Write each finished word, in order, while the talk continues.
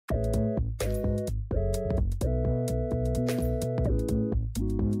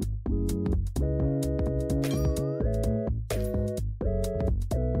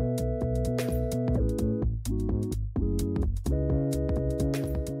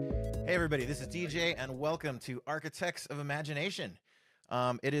Hey everybody, this is DJ and welcome to Architects of Imagination.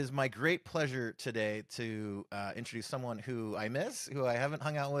 It is my great pleasure today to introduce someone who I miss, who I haven't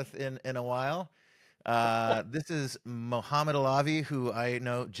hung out with in a while. This is Mohammad Alavi, who I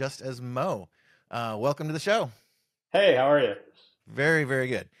know just as Mo. Welcome to the show. Hey, how are you? Very, very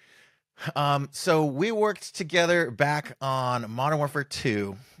good. So we worked together back on Modern Warfare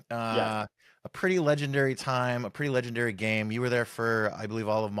 2. Yeah, A pretty legendary time, a pretty legendary game. You were there for, I believe,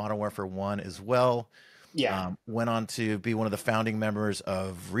 all of Modern Warfare 1 as well. yeah, Went on to be one of the founding members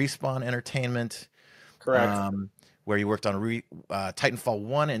of Respawn Entertainment, correct. where you worked on Titanfall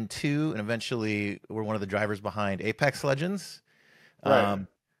 1 and 2, and eventually were one of the drivers behind Apex Legends. Right.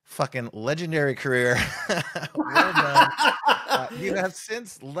 Fucking legendary career. Well done. You have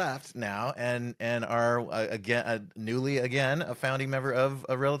since left now and are newly a founding member of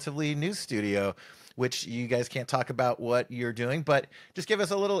a relatively new studio, which you guys can't talk about what you're doing, but just give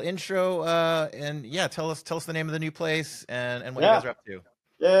us a little intro and yeah, tell us the name of the new place and what you guys Yeah, are up to.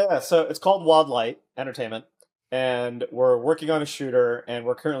 yeah. So it's called Wildlight Entertainment, and we're working on a shooter, and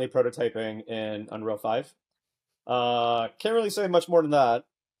we're currently prototyping in Unreal 5. Can't really say much more than that,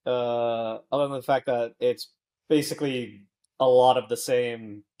 other than the fact that it's basically a lot of the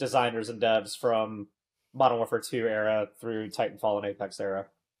same designers and devs from Modern Warfare 2 era through Titanfall and Apex era.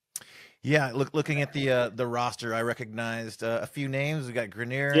 Yeah, looking at the roster, I recognized a few names. We've got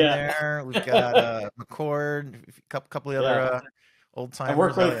Grenier in Yeah. there. We've got McCord, a couple of other Yeah. old I timers.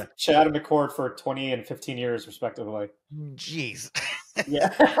 worked Oh yeah, with Chad and McCord for 20 and 15 years, respectively. jeez, Yeah.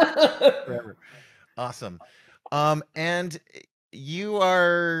 forever. Awesome. And you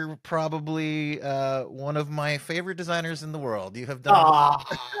are probably one of my favorite designers in the world. You have done Ah,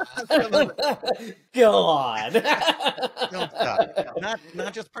 some of go on. don't stop.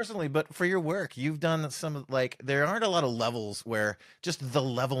 Not just personally, but for your work. You've done some of like there aren't a lot of levels where just the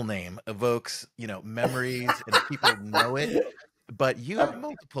level name evokes, memories and people know it. But you have I've,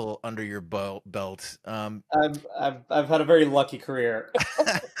 multiple under your belt. I've had a very lucky career.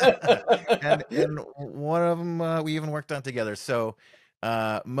 And one of them we even worked on together. So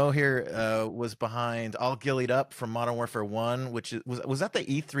Mo here was behind All Ghillied Up from Modern Warfare 1, which was that the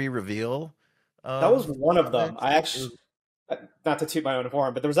E3 reveal That was of one of it? them. I It actually, was, not to toot my own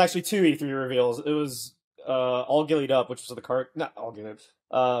horn, but there was actually two E3 reveals. It was All Ghillied Up, which was the not All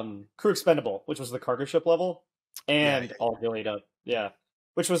Ghillied, Crew Expendable, which was the cargo ship level, yeah. and All Ghillied Up, yeah,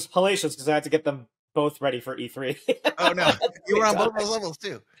 which was hellacious because I had to get them both ready for E3 Oh no, at the you were same on both time. those levels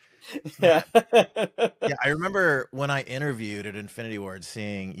too. Yeah. Yeah, I remember when I interviewed at Infinity Ward,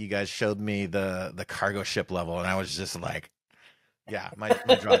 seeing you guys showed me the cargo ship level, and I was just like, yeah, my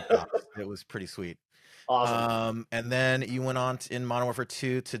jaw dropped. It was pretty sweet. Awesome. And then you went on in Modern Warfare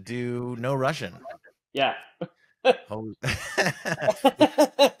 2 to do No Russian. Yeah. Holy,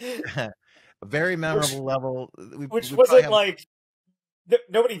 very Which memorable level. which We probably wasn't have. like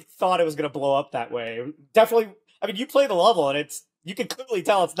nobody thought it was going to blow up that way. Definitely, I mean, you play the level and you can clearly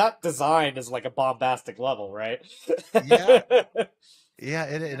tell it's not designed as like a bombastic level, right? Yeah, yeah.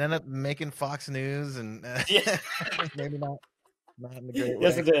 It ended up making Fox News, and Yeah. maybe not in a great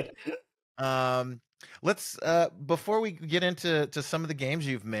Yes, way. it did. Um, let's before we get into some of the games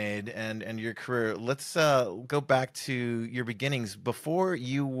you've made and your career, let's go back to your beginnings. Before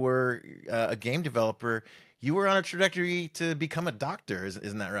you were a game developer, you were on a trajectory to become a doctor.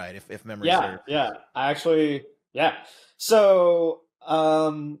 Isn't that right? If memory Yeah, serves. yeah. I actually, yeah. So,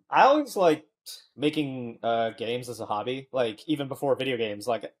 I always liked making games as a hobby, like even before video games.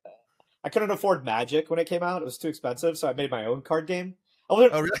 Like, I couldn't afford Magic when it came out; it was too expensive, so I made my own card game. I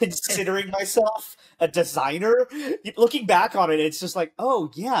wasn't Oh, really? considering myself a designer. Looking back on it, it's just like,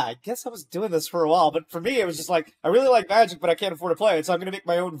 oh yeah, I guess I was doing this for a while. But for me, it was just like, I really like Magic, but I can't afford to play it, so I'm gonna make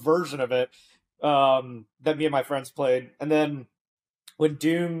my own version of it. That me and my friends played, and then when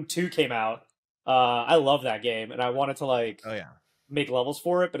Doom 2 came out, I love that game and I wanted to like Oh, yeah. make levels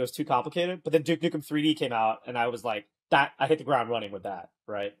for it, but it was too complicated. But then Duke Nukem 3D came out and I was like, that I hit the ground running with that,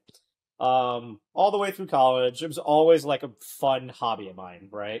 right? All the way through college, it was always like a fun hobby of mine,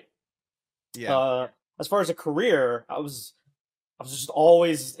 right? Yeah. Uh, as far as a career, I was just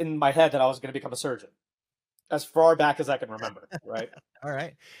always in my head that I was going to become a surgeon, as far back as I can remember, right? All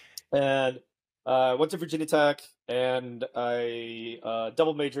right. And went to Virginia Tech, and I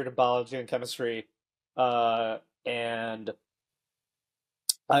double majored in biology and chemistry. And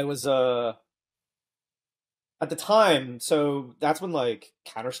I was at the time, so that's when like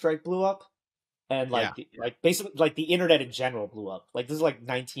Counter Strike blew up, and Yeah. like basically like the internet in general blew up. Like this is like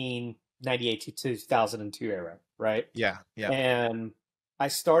 1998 to 2002 era, right? Yeah. Yeah. And I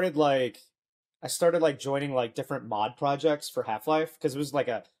started like I started like joining like different mod projects for Half-Life because it was like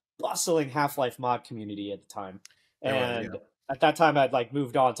a bustling Half-Life mod community at the time, There was, and yeah. at that time I'd like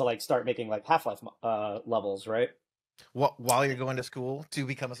moved on to like start making like Half-Life levels, right? While you're going to school to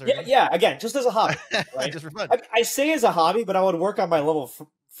become a Yeah, surgeon? yeah. Again, just as a hobby, right? Just for fun. I say as a hobby, but I would work on my level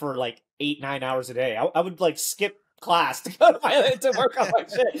for like 8-9 hours a day. I would like skip class to go to work on my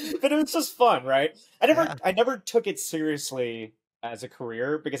shit, but it was just fun, right? Yeah. I never took it seriously as a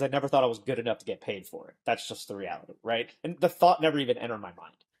career because I never thought I was good enough to get paid for it. That's just the reality, right? And the thought never even entered my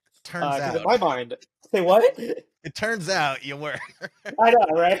mind. Turns Because in out. my mind, say what? It turns out you were. I know,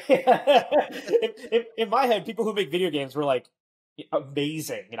 right? In my head, people who make video games were like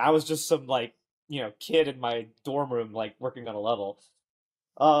amazing, and I was just some like kid in my dorm room like working on a level.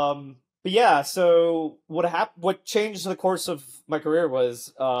 But yeah, so what happened? What changed the course of my career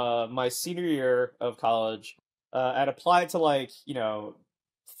was my senior year of college. I'd applied to like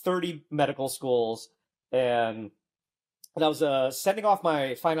 30 medical schools, and I was sending off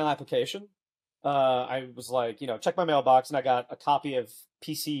my final application. I was like, check my mailbox, and I got a copy of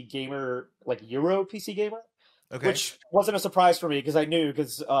PC Gamer, like Euro PC Gamer, Okay. which wasn't a surprise for me because I knew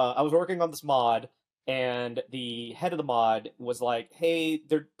because I was working on this mod, and the head of the mod was like, "Hey,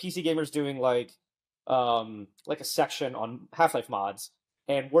 their PC Gamer's doing like a section on Half-Life mods,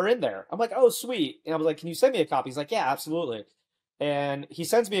 and we're in there." I'm like, "Oh, sweet!" And I was like, "Can you send me a copy?" He's like, "Yeah, absolutely." And he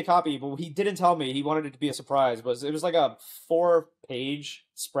sends me a copy, but what he didn't tell me, he wanted it to be a surprise, it was like a 4-page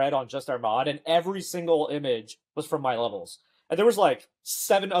spread on just our mod, and every single image was from my levels. And there was like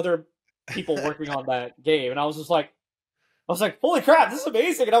 7 other people working on that game, and I was like, holy crap, this is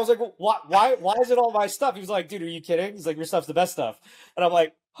amazing. And I was like, why is it all my stuff? He was like, dude, are you kidding? He's like, your stuff's the best stuff. And I'm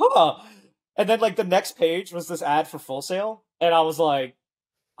like, huh. And then like the next page was this ad for Full Sail, and I was like,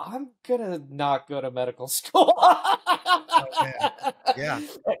 I'm gonna not go to medical school. Oh, man. Yeah.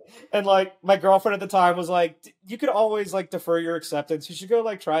 And like my girlfriend at the time was like, you could always like defer your acceptance. You should go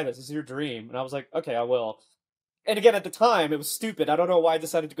like try this. This is your dream. And I was like, okay, I will. And again, at the time, it was stupid. I don't know why I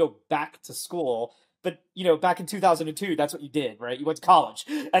decided to go back to school. But back in 2002, that's what you did, right? You went to college.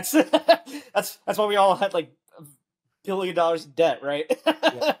 That's that's why we all had like $1 billion in debt, right?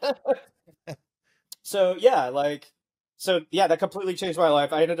 Yeah. So yeah, that completely changed my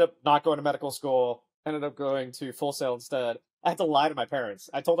life. I ended up not going to medical school. Ended up going to Full Sail instead. I had to lie to my parents.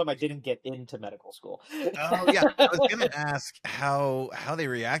 I told them I didn't get into medical school. Oh yeah, I was gonna ask how they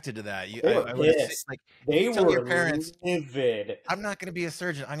reacted to that. They were I would say, pissed. like, They tell your were parents, livid. I'm not gonna be a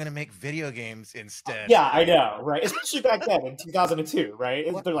surgeon. I'm gonna make video games instead. Yeah, I know, right? Especially back then in 2002,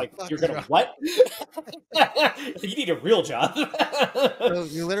 right? What They're the like, fuck you're is gonna wrong? what? You need a real job. So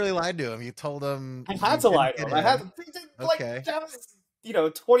you literally lied to him. You told him I you had to lie didn't to get them. I had in. to, like, Okay. I was,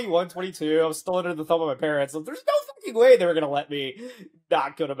 21, 22. I was still under the thumb of my parents. So there's no fucking way they were going to let me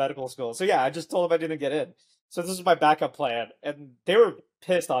not go to medical school. So yeah, I just told them I didn't get in. So this is my backup plan. And they were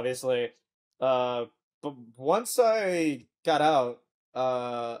pissed, obviously. But once I got out,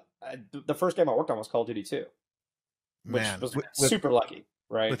 the first game I worked on was Call of Duty 2, which Man, was with super lucky,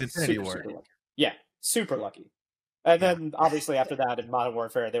 right? with Infinity super, Ward. super lucky. Yeah, super lucky. And Yeah. then, obviously, after that, in Modern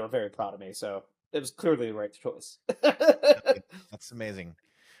Warfare, they were very proud of me. So it was clearly the right choice. That's amazing.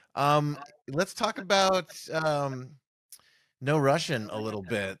 Let's talk about No Russian a little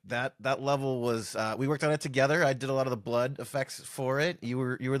bit. That level was we worked on it together. I did a lot of the blood effects for it. You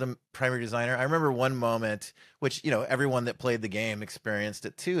were the primary designer. I remember one moment, which everyone that played the game experienced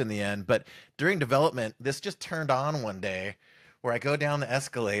it too in the end. But during development, this just turned on one day, where I go down the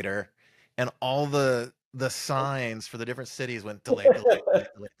escalator, and all the signs for the different cities went delayed, delayed, delayed,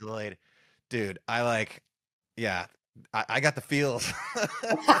 delayed, delayed. Dude, yeah, I got the feels.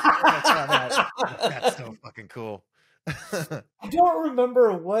 When I saw that. That's so fucking cool. I don't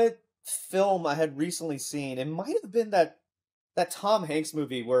remember what film I had recently seen. It might have been that Tom Hanks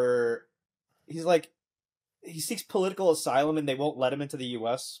movie where he's like, he seeks political asylum and they won't let him into the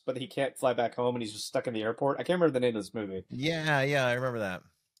U.S., but he can't fly back home and he's just stuck in the airport. I can't remember the name of this movie. Yeah, I remember that.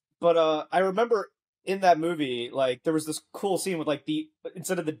 But I remember in that movie, like, there was this cool scene with like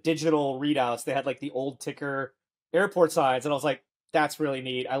instead of the digital readouts, they had like the old ticker airport signs, and I was like, that's really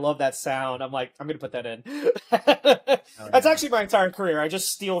neat. I love that sound. I'm like, I'm gonna put that in. That's actually my entire career. I just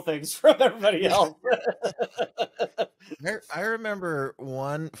steal things from everybody else. I remember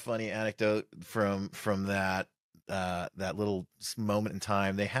one funny anecdote from that that little moment in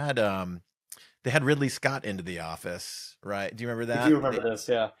time. They had Ridley Scott into the office, right? Do you remember I that? do remember this,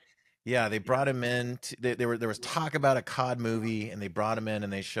 yeah. Yeah, they brought him in. There was talk about a COD movie, and they brought him in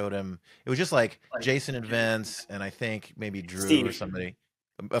and they showed him. It was just like Jason and Vince, and I think maybe Drew or Steve. somebody,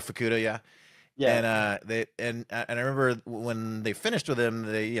 Fukuda, yeah. Yeah. And I remember when they finished with him,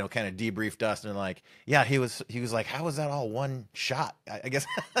 they kind of debriefed us and like, yeah, he was like, how was that all one shot? I guess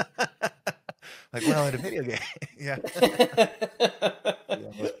like, well, in a video game, yeah, yeah,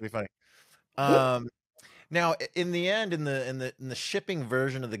 it was pretty funny. Um, Now, in the end, in the shipping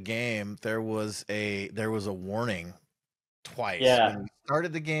version of the game, there was a warning twice Yeah. when you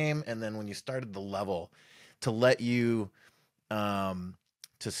started the game and then when you started the level to let you um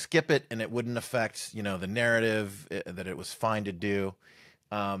to skip it and it wouldn't affect the narrative, that it was fine to do.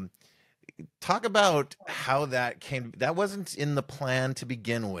 Um, Talk about how that wasn't in the plan to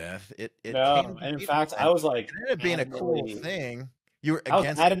begin with. It came No, to and in be fact, and it ended up being a cool adamantly, thing. You were I was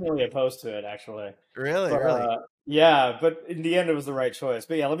against it. adamantly opposed to it actually. Really, But really. yeah, but in the end, it was the right choice.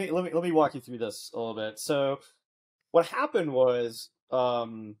 But yeah, let me walk you through this a little bit. So what happened was,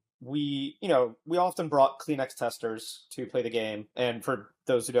 we often brought Kleenex testers to play the game. And for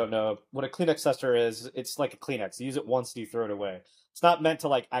those who don't know, what a Kleenex tester is, it's like a Kleenex. You use it once and you throw it away. It's not meant to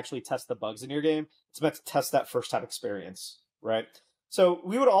like actually test the bugs in your game. It's meant to test that first time experience, right? So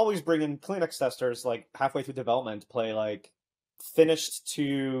we would always bring in Kleenex testers like halfway through development to play like finished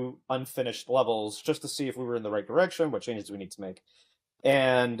to unfinished levels just to see if we were in the right direction, what changes do we need to make.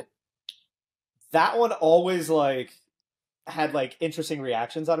 And that one always like had like interesting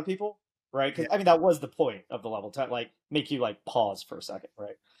reactions out of people, right? Yeah. Because I mean that was the point of the level to like make you like pause for a second,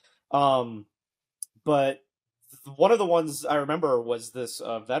 right? Um, but one of the ones I remember was this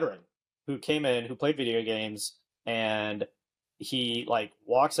veteran who came in who played video games, and he like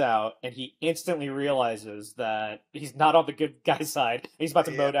walks out and he instantly realizes that he's not on the good guy's side. He's about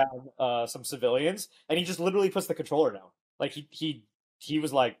to mow Yeah. down some civilians, and he just literally puts the controller down. Like he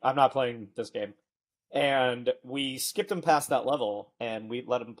was like, I'm not playing this game. And we skipped him past that level and we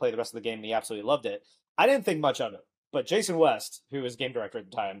let him play the rest of the game and he absolutely loved it. I didn't think much of it, but Jason West, who was game director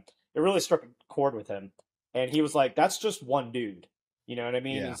at the time, it really struck a chord with him. And he was like, that's just one dude. You know what I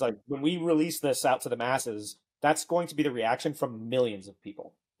mean? Yeah. He's like, when we release this out to the masses, that's going to be the reaction from millions of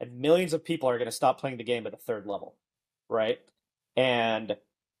people. And millions of people are going to stop playing the game at the third level. Right. And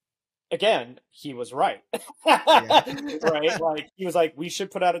again, he was right. Yeah. Right? Like he was like, we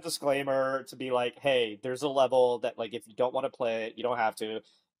should put out a disclaimer to be like, hey, there's a level that like if you don't want to play it, you don't have to.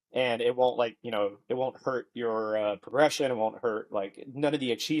 And it won't like, it won't hurt your progression. It won't hurt like none of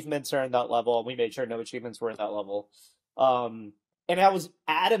the achievements are in that level. We made sure no achievements were in that level. Um, and I was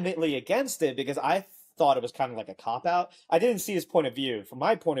adamantly against it because I thought it was kind of like a cop out. I didn't see his point of view. From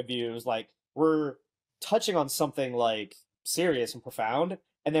my point of view, it was like we're touching on something like serious and profound,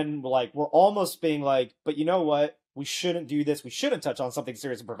 and then like we're almost being like, but you know what? We shouldn't do this. We shouldn't touch on something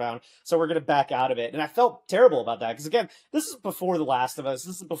serious and profound. So we're gonna back out of it. And I felt terrible about that because again, this is before The Last of Us.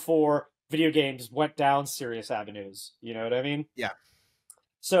 This is before video games went down serious avenues. You know what I mean? Yeah.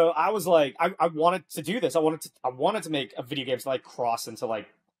 So I was like, I wanted to do this. I wanted to make a video games like cross into like,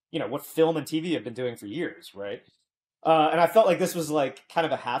 what film and TV have been doing for years, right? And I felt like this was like kind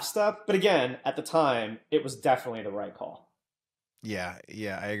of a half step, but again, at the time, it was definitely the right call. Yeah,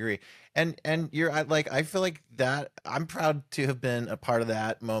 yeah, I agree. And like I feel like that I'm proud to have been a part of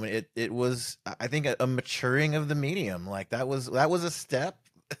that moment. It was I think a maturing of the medium. Like that was a step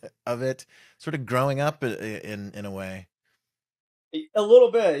of it sort of growing up in a way. A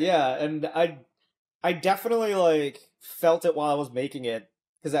little bit, yeah. And I definitely like felt it while I was making it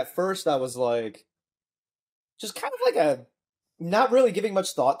because at first I was like just kind of like a not really giving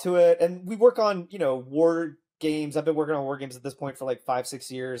much thought to it. And we work on, war games. I've been working on war games at this point for like 5,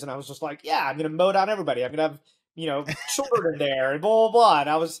 6 years, and I was just like, yeah, I'm gonna mow down everybody. I'm gonna have, children in there and blah blah blah. And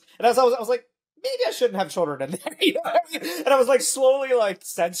I was like, maybe I shouldn't have children in there. You know what I mean? And I was like slowly like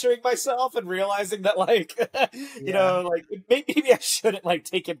censoring myself and realizing that like Yeah. like maybe I shouldn't like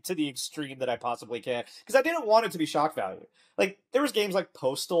take it to the extreme that I possibly can because I didn't want it to be shock value. Like there was games like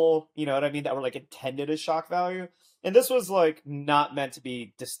Postal, you know what I mean, that were like intended as shock value. And this was like not meant to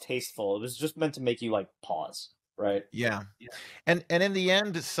be distasteful. It was just meant to make you like pause, right? Yeah. And in the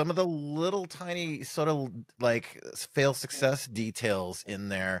end, some of the little tiny sort of like fail success details in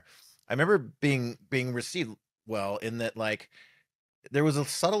there, I remember being received well in that like there was a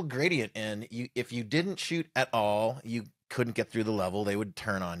subtle gradient in you. If you didn't shoot at all, you couldn't get through the level. They would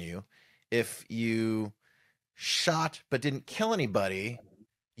turn on you. If you shot but didn't kill anybody,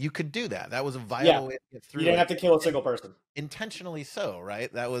 you could do that. That was a Yeah, viable way to get you through didn't it, have to kill a and single person. intentionally so,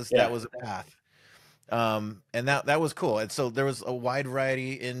 right? That was Yeah. a path. And that was cool. And so there was a wide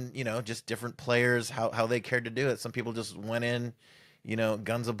variety in, just different players, how they cared to do it. Some people just went in,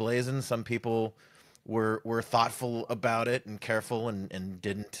 guns a-blazing. Some people were thoughtful about it and careful and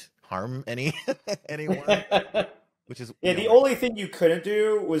didn't harm anyone. which is Yeah, the only thing you couldn't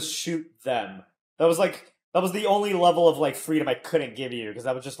do was shoot them. That was the only level of like freedom I couldn't give you because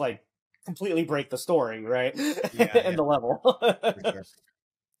that would just like completely break the story, right? yeah, And yeah, the level. for sure.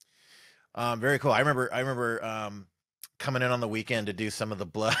 Very cool. I remember coming in on the weekend to do some of the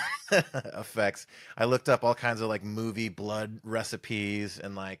blood effects. I looked up all kinds of like movie blood recipes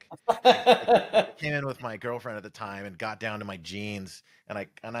and like I came in with my girlfriend at the time and got down to my jeans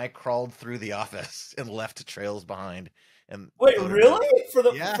and I crawled through the office and left trails behind and Wait, photographed.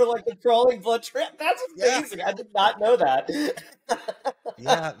 really? Yeah, For like the crawling blood trip? That's yeah. amazing. I did not know that.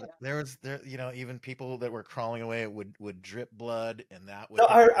 Yeah, there even people that were crawling away would drip blood and that would No, hit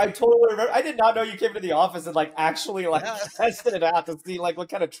the I ground. totally remember. I did not know you came to the office and like actually like Yeah, tested it out to see like what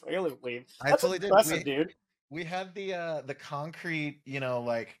kind of trail it would leave. I That's totally did. impressive, dude. We had the concrete,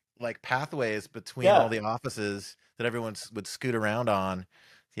 like pathways between all Yeah. the offices that everyone would scoot around on.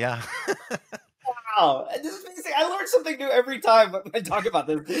 Yeah. Wow. This is amazing. I learn something new every time I talk about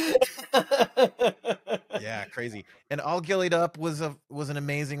this. Yeah, crazy. And all Ghillied Up was an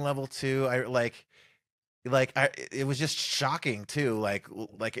amazing level too. It was just shocking too.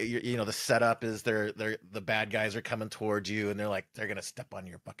 The setup is the bad guys are coming towards you and they're gonna step on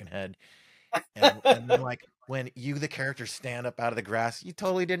your fucking head. And then like when you the character stand up out of the grass, you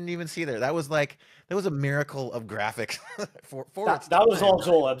totally didn't even see there. That was a miracle of graphics for its That was time. all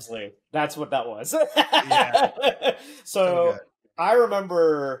Joel Emsley. That's what that was. Yeah, so So good. I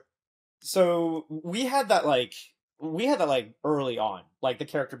remember. So we had that like early on, like the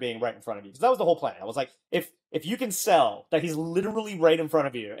character being right in front of you, because that was the whole plan. I was like, if you can sell that he's literally right in front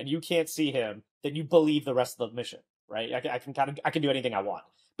of you and you can't see him, then you believe the rest of the mission, right? I can do anything I want,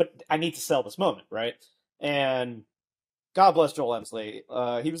 but I need to sell this moment, right? And God bless Joel Emsley.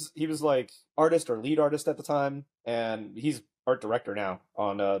 He was like artist or lead artist at the time, and he's art director now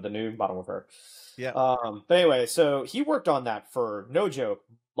on the new Modern Warfare. Yeah. But anyway, so he worked on that for no joke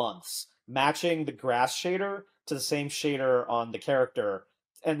months, matching the grass shader to the same shader on the character,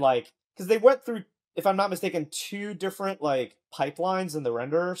 and like because they went through, if I'm not mistaken, two different like pipelines in the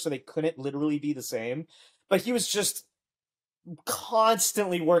renderer, so they couldn't literally be the same. But he was just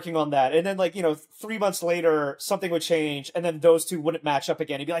constantly working on that, and then like 3 months later something would change and then those two wouldn't match up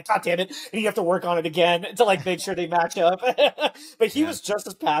again. He'd be like, god damn it, and you have to work on it again to like make sure they match up. But he Yeah. was just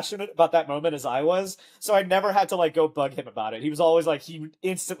as passionate about that moment as I was, so I never had to like go bug him about it. He was always like, he would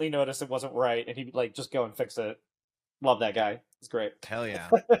instantly notice it wasn't right and he would like just go and fix it. Love that guy. He's great. Hell yeah.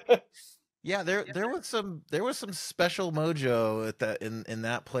 Yeah, there was some special mojo at that in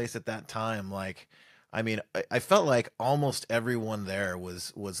that place at that time. Like, I mean, I felt like almost everyone there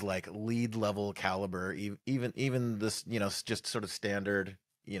was like lead level caliber, even this just sort of standard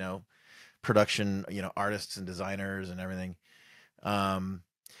production artists and designers and everything. Um,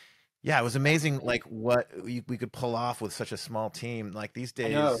 yeah, it was amazing like what we could pull off with such a small team. Like these I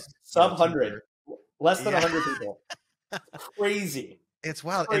know, days, sub teams 100, are less than yeah, 100 people. Crazy. it's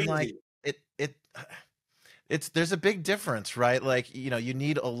wild and like Crazy. it it's there's a big difference, right? Like, you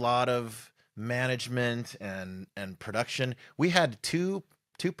need a lot of management and production. We had two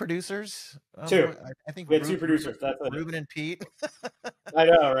producers. Two. I think We had two producers. That's it. Ruben and Pete. I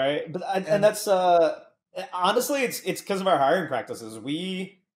know, right? But and And that's honestly, it's because of our hiring practices.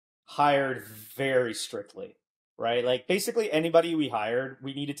 We hired very strictly, right? Like basically anybody we hired,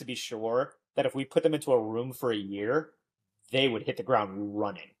 we needed to be sure that if we put them into a room for a year, they would hit the ground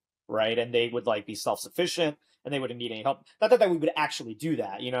running, right? And they would like be self-sufficient and they wouldn't need any help. Not that we would actually do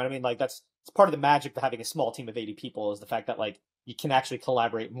that, you know what I mean? Like that's it's part of the magic of having a small team of 80 people is the fact that like you can actually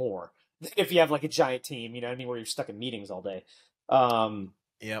collaborate more if you have like a giant team, you know what I mean, where you're stuck in meetings all day. Um,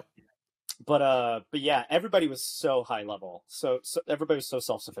 yep. but yeah, everybody was so high level. So everybody was so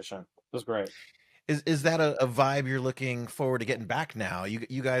self-sufficient. It was great. Is that a vibe you're looking forward to getting back now?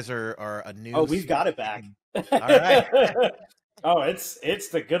 You guys are a Oh, new we've got it back. team. All right. Oh, it's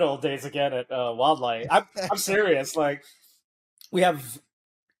the good old days again at Wildlight. I'm serious. Like we have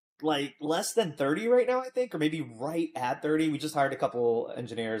like less than 30 right now, I think, or maybe right at 30. We just hired a couple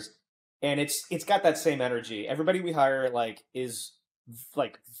engineers, and it's got that same energy. Everybody we hire like is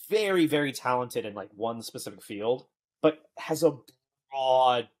like very very talented in like one specific field, but has a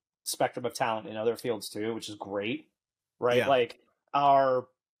broad spectrum of talent in other fields too, which is great, right? Yeah. Like our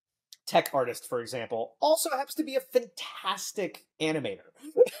tech artist, for example, also happens to be a fantastic animator.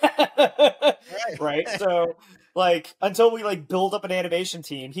 Right? Right. So like until we like build up an animation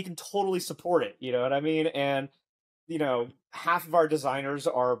team, he can totally support it, you know what I mean? And half of our designers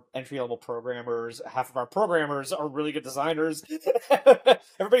are entry level programmers, half of our programmers are really good designers.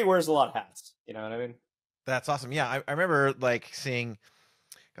 Everybody wears a lot of hats, you know what I mean? That's awesome. Yeah, I remember like seeing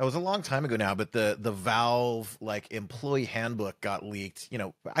it was a long time ago now, but the Valve like employee handbook got leaked.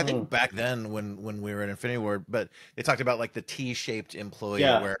 I think Mm. back then when we were in Infinity Ward, but they talked about like the T-shaped employee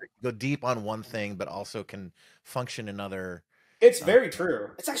Yeah, where you go deep on one thing, but also can function in other. it's Uh, very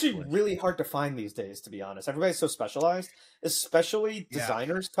true. It's actually ways. really hard to find these days, to be honest. Everybody's so specialized, especially Yeah.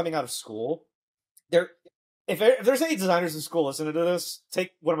 designers coming out of school. There, if there's any designers in school listening to this,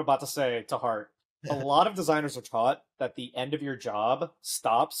 take what I'm about to say to heart. A lot of designers are taught that the end of your job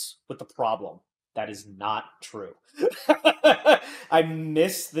stops with the problem. That is not true. I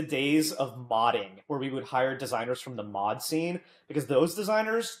miss the days of modding where we would hire designers from the mod scene because those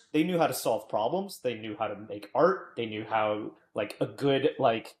designers, they knew how to solve problems, they knew how to make art, they knew how like a good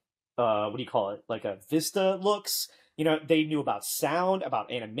like what do you call it? Like a vista looks. They knew about sound,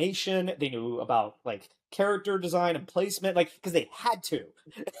 about animation, they knew about like character design and placement, like because they had to.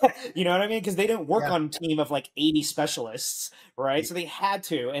 You know what I mean? Because they didn't work Yeah. on a team of like 80 specialists, right? So they had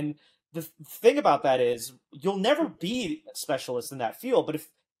to. And the thing about that is you'll never be a specialist in that field, but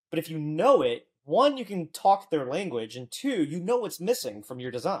if you know it, one, you can talk their language, and two, you know what's missing from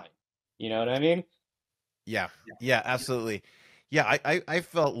your design. You know what I mean? Yeah, yeah, absolutely. Yeah, I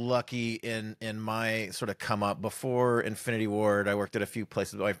felt lucky in my sort of come up before Infinity Ward. I worked at a few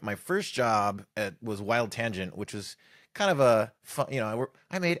places. My first job was Wild Tangent, which was kind of a fun.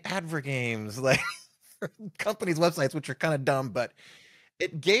 I made advert games like for companies' websites, which are kind of dumb, but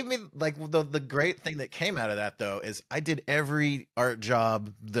it gave me like the great thing that came out of that though is I did every art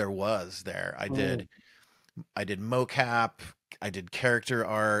job there was there. Mm. I did mocap, I did character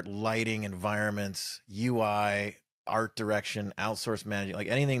art, lighting, environments, UI, art direction, outsource managing, like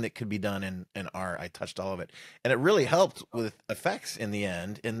anything that could be done in art. I touched all of it. And it really helped with effects in the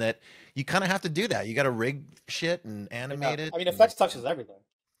end, in that you kind of have to do that. You got to rig shit and Yeah. animate it. I mean, And effects touches everything.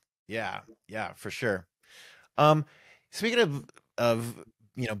 yeah, yeah, for sure. Um, Speaking of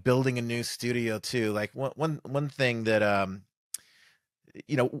building a new studio too, like one thing that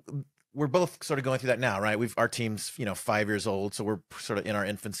you know we're both sort of going through that now, right? Our team's 5 years old, so we're sort of in our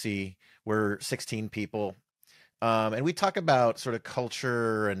infancy. We're 16 people, and we talk about sort of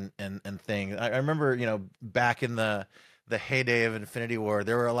culture and things. I remember back in the heyday of Infinity War,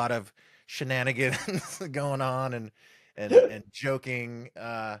 there were a lot of shenanigans going on and joking,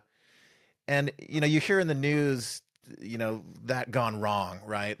 and you hear in the news that gone wrong,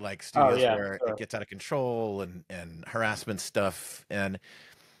 right? Like Oh studios yeah, where it sure. gets out of control and harassment stuff. And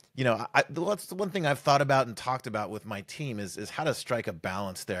that's the one thing I've thought about and talked about with my team is how to strike a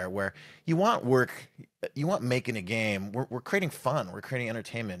balance there, where you want making a game. We're creating fun, we're creating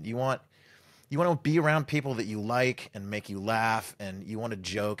entertainment. You want to be around people that you like and make you laugh, and you want to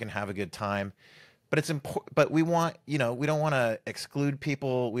joke and have a good time. But it's important. But we don't want to exclude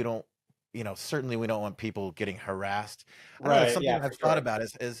people. We don't, certainly we don't want people getting harassed. I don't know. It's Right, something yeah, for I've thought sure. about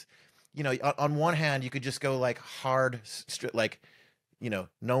is on one hand, you could just go like hard, like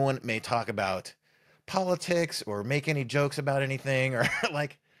no one may talk about politics or make any jokes about anything, or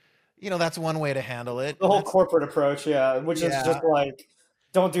like, that's one way to handle it. The And whole that's, corporate approach, yeah, which is yeah, just like,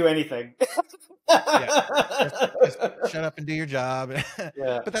 don't do anything. yeah, just shut up and do your job.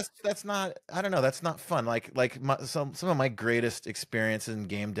 Yeah. But that's not, I don't know, that's not fun. Like some of my greatest experiences in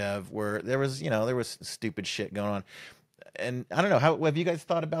game dev where there was stupid shit going on. And I don't know, how have you guys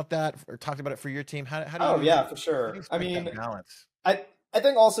thought about that or talked about it for your team? Oh yeah, for How do you sure. I strike that mean, balance? I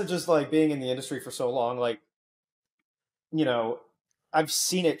think also just like being in the industry for so long, like, you know, I've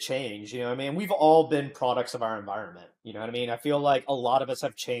seen it change, you know what I mean? We've all been products of our environment, you know what I mean? I feel like a lot of us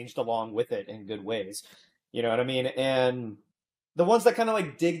have changed along with it in good ways. You know what I mean? And the ones that kind of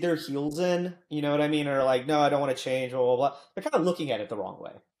like dig their heels in, you know what I mean, are like, no, I don't want to change, blah, blah, blah. They're kind of looking at it the wrong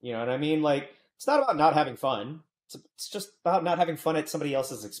way. You know what I mean? Like, it's not about not having fun. It's just about not having fun at somebody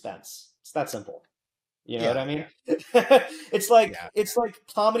else's expense. It's that simple. You know what Yeah, I mean? It's like yeah, it's like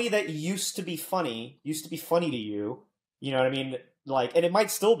comedy that used to be funny to you. You know what I mean? Like, and it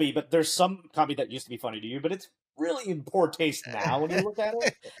might still be, but there's some comedy that used to be funny to you, but it's really in poor taste now when you look at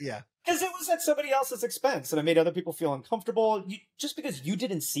it. yeah, Because it was at somebody else's expense, and it made other people feel uncomfortable. Just because you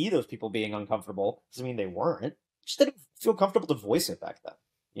didn't see those people being uncomfortable doesn't mean they weren't. You just didn't feel comfortable to voice it back then.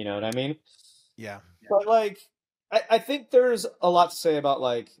 You know what I mean? yeah, But like, I think there's a lot to say about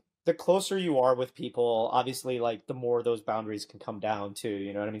like the closer you are with people, obviously, like the more those boundaries can come down too.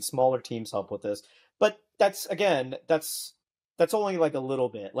 You know what I mean? Smaller teams help with this, but that's again, that's only like a little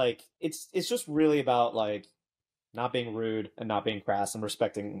bit. Like it's just really about like not being rude and not being crass and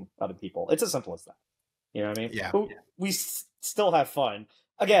respecting other people. It's as simple as that. You know what I mean? yeah, But we still have fun.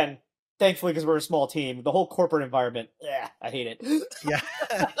 Again, thankfully, because we're a small team, the whole corporate environment, I hate it. yeah.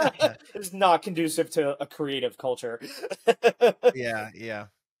 It's not conducive to a creative culture. Yeah, yeah.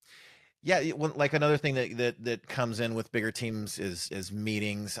 Yeah, well, like another thing that comes in with bigger teams is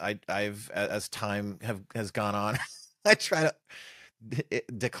meetings. I've as time has gone on, I try to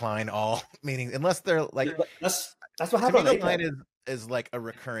decline all meetings unless they're like, Yeah, that's what to me happened the on line Apex. is like a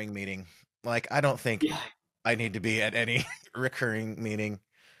recurring meeting. Like I don't think Yeah. I need to be at any recurring meeting.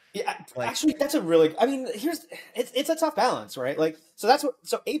 Yeah, Like actually, that's a really. I mean, it's a tough balance, right? Like,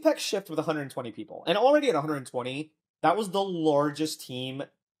 so Apex shipped with 120 people, and already at 120, that was the largest team.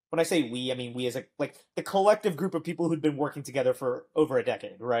 When I say we, I mean we as a like the collective group of people who'd been working together for over a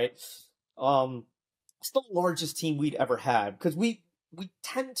decade, right? Um, it's the largest team we'd ever had because we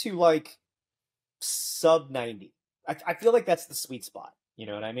tend to like sub 90. I feel like that's the sweet spot. You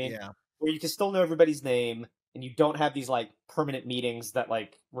know what I mean? yeah, Where you can still know everybody's name and you don't have these like permanent meetings that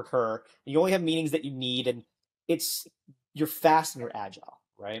like recur. You only have meetings that you need and it's you're fast and you're agile,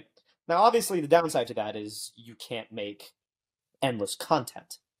 right? Now obviously the downside to that is you can't make endless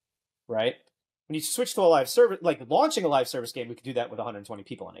content, right? When you switch to a live service, like launching a live service game, we could do that with 120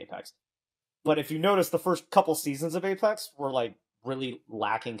 people on Apex. But if you notice, the first couple seasons of Apex were like really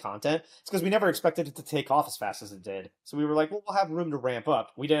lacking content. It's because we never expected it to take off as fast as it did. So we were like, well, we'll have room to ramp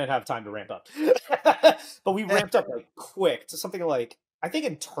up. We didn't have time to ramp up, but we ramped up like quick to something like I think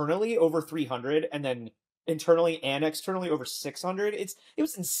internally over 300, and then internally and externally over 600. It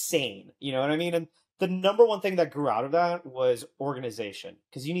was insane. You know what I mean? And the number one thing that grew out of that was organization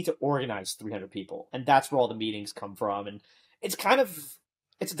because you need to organize 300 people, and that's where all the meetings come from. And it's kind of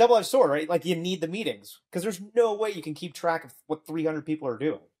it's a double-edged sword, right? Like you need the meetings because there's no way you can keep track of what 300 people are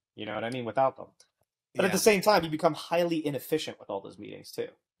doing. You know what I mean? Without them. But at the yeah, same time, you become highly inefficient with all those meetings too.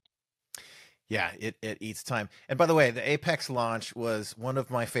 yeah. It eats time. And by the way, the Apex launch was one of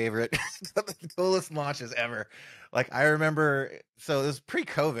my favorite, the coolest launches ever. Like I remember, so it was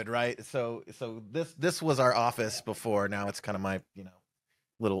pre-COVID, right? So this was our office before. Now it's kind of my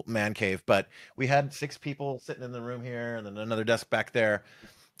little man cave. But we had 6 people sitting in the room here, and then another desk back there,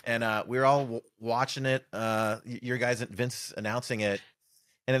 and we were all watching it. Your guys, Vince, announcing it,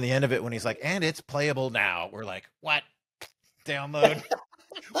 and in the end of it, when he's like, "And it's playable now," we're like, "What? Download?"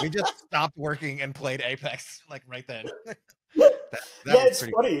 We just stopped working and played Apex like right then. That Yeah, was it's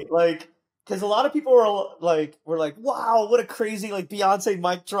pretty funny, like because a lot of people were like, "Wow, what a crazy like Beyonce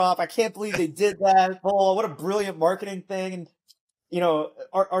mic drop! I can't believe they did that! Oh, what a brilliant marketing thing!" And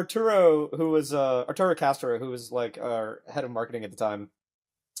Arturo, who was Arturo Castro, who was like our head of marketing at the time,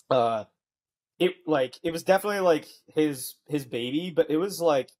 uh, it was definitely like his baby, but it was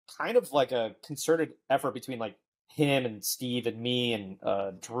like kind of like a concerted effort between like him and Steve and me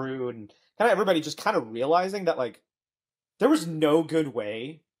and Drew and kind of everybody just kind of realizing that like there was no good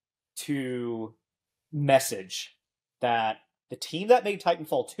way to message that the team that made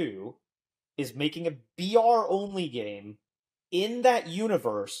Titanfall 2 is making a BR only game in that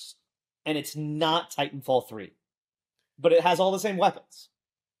universe and it's not Titanfall 3, but it has all the same weapons,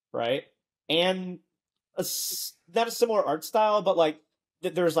 right? And not a similar art style, but like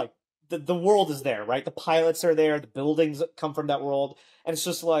there's like the world is there, right? The pilots are there, the buildings come from that world, and it's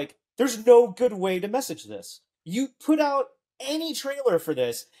just like there's no good way to message this. You put out any trailer for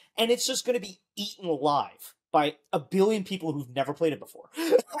this, and it's just going to be eaten alive by a billion people who've never played it before.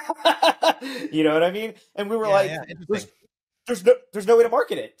 You know what I mean? And we were yeah, like, yeah, interesting. there's no way to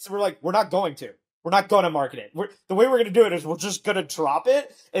market it. So we're like, we're not going to. We're not going to market it. The way we're going to do it is we're just going to drop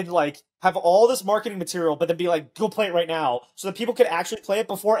it and like have all this marketing material, but then be like, go play it right now, so that people could actually play it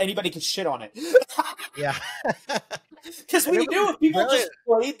before anybody can shit on it. Yeah. Because And we it was knew if people really, just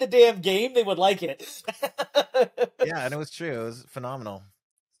played the damn game, they would like it. yeah, and it was true. It was phenomenal.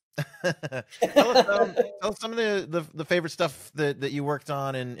 Tell us some of the favorite stuff that you worked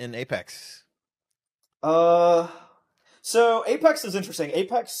on in Apex. Uh, so Apex is interesting.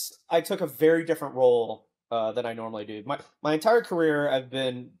 Apex, I took a very different role than I normally do. My entire career, I've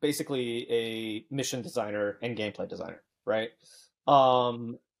been basically a mission designer and gameplay designer, right?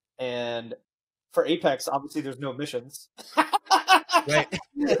 Um, and for Apex, obviously, there's no missions. Right.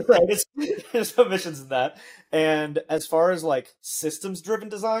 Right, there's no missions in that. And as far as like systems-driven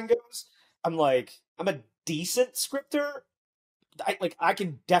design goes, I'm a decent scripter. I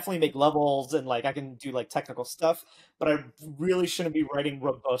can definitely make levels and like I can do like technical stuff, but I really shouldn't be writing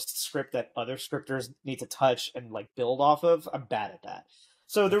robust script that other scripters need to touch and like build off of. I'm bad at that.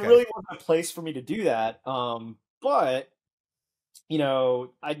 So there Okay. really wasn't a place for me to do that. But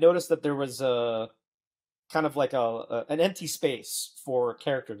I noticed that there was a kind of like an empty space for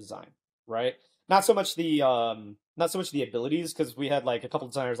character design, right? Not so much the abilities because we had like a couple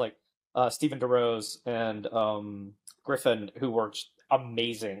designers like Stephen DeRose and Griffin who worked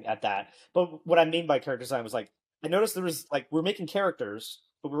amazing at that. But what I mean by character design was like I noticed there was like we're making characters,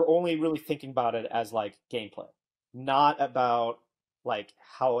 but we were only really thinking about it as like gameplay, not about like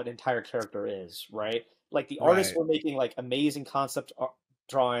how an entire character is, right? Like the artists Right. were making like amazing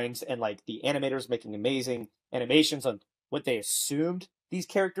drawings, and like the animators making amazing animations on what they assumed these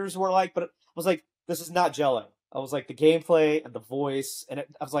characters were like, but I was like, this is not gelling. I was like, the gameplay and the voice, and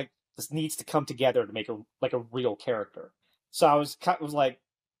I was like, this needs to come together to make a like a real character. So I was like,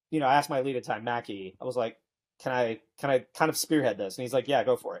 I asked my lead at the time, Mackie. I was like, can I kind of spearhead this? And he's like, yeah,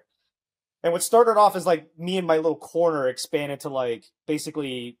 go for it. And what started off as like me and my little corner expanded to like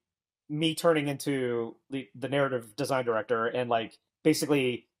basically me turning into the narrative design director, and like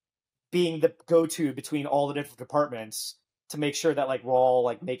basically being the go-to between all the different departments to make sure that like we're all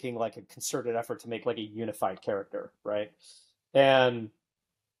like making like a concerted effort to make like a unified character, right? And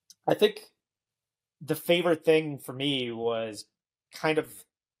I think the favorite thing for me was kind of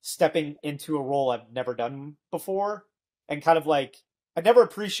stepping into a role I've never done before, and kind of like I never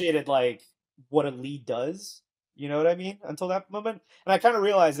appreciated like what a lead does. You know what I mean? Until that moment, and I kind of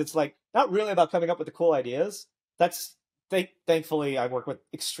realized it's like not really about coming up with the cool ideas. That's thankfully I work with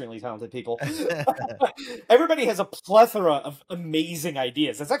extremely talented people. Everybody has a plethora of amazing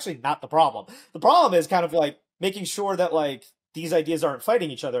ideas. That's actually not the problem. The problem is kind of like making sure that like these ideas aren't fighting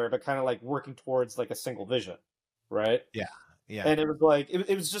each other, but kind of like working towards like a single vision, right? Yeah. Yeah. And it was like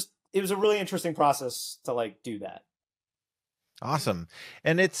it was a really interesting process to like do that. Awesome.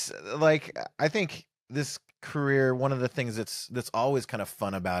 And it's like I think this career, one of the things that's always kind of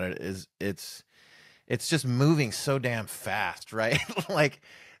fun about it is it's just moving so damn fast, right? Like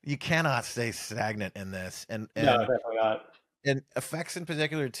you cannot stay stagnant in this. And No, and definitely not. and effects in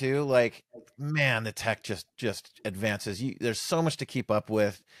particular too, like man, the tech just advances. There's so much to keep up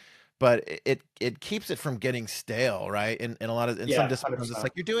with, but it keeps it from getting stale, right? In a lot of in some Yeah, disciplines, it's 100%.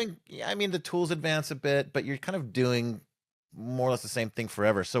 like you're doing. Yeah, I mean, the tools advance a bit, but you're kind of doing more or less the same thing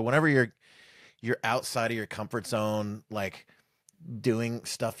forever. So whenever you're outside of your comfort zone, like doing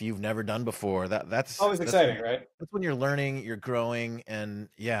stuff you've never done before, Always exciting, right? that's when you're learning, you're growing, and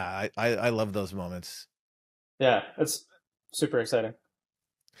yeah, I love those moments. Yeah, it's super exciting.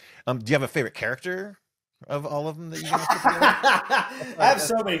 Do you have a favorite character of all of them that you guys put together? I have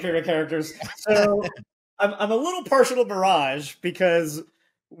so many favorite characters. So I'm a little partial to Mirage because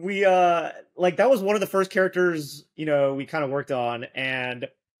we like that was one of the first characters, we kind of worked on, and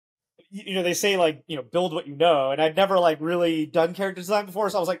they say like, build what you know, and I'd never like really done character design before,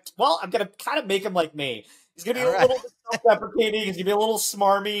 so I was like, well, I'm gonna kind of make him like me. He's gonna be All a right. little bit self-deprecating. He's gonna be a little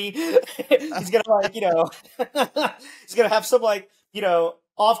smarmy. He's gonna like, he's gonna have some like,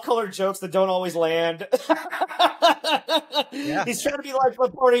 off-color jokes that don't always land. Yeah, He's trying to be like the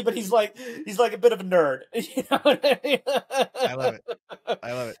party, but he's like a bit of a nerd. You know what I mean? I love it.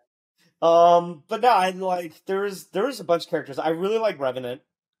 I love it. But no, I like there's a bunch of characters. I really like Revenant.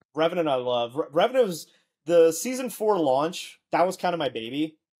 Revenant I love. Revenant was the season 4 launch. That was kind of my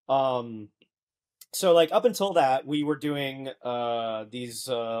baby. So like up until that, we were doing these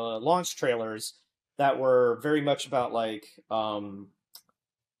launch trailers that were very much about like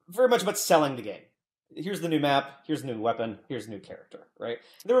very much about selling the game. Here's the new map, here's a new weapon, here's a new character, right?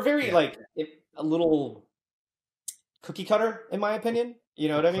 They were very Yeah, like a little cookie cutter in my opinion. You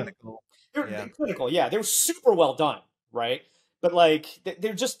know what I mean? clinical. They're Yeah, clinical, yeah. They were super well done, right? But like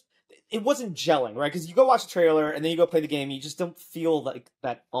they're just it wasn't gelling, right? Because you go watch a trailer and then you go play the game, and you just don't feel like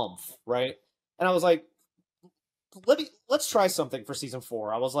that umph, right? And I was like, let's try something for season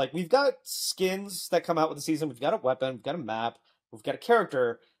 4. I was like, we've got skins that come out with the season, we've got a weapon, we've got a map, we've got a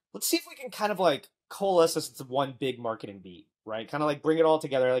character. Let's see if we can kind of like coalesce this into one big marketing beat, right? Kind of like bring it all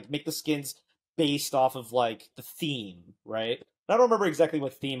together, like make the skins based off of like the theme, right? I don't remember exactly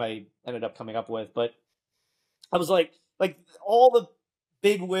what theme I ended up coming up with, but I was like all the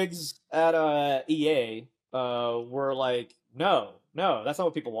big wigs at EA were like, no, that's not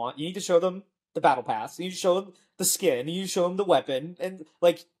what people want. You need to show them the battle pass. You need to show them the skin. You need to show them the weapon, and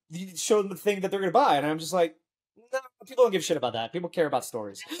like you need to show them the thing that they're gonna buy. And I'm just like, no, people don't give a shit about that. People care about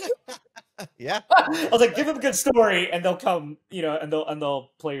stories. yeah, I was like, give them a good story, and they'll come, and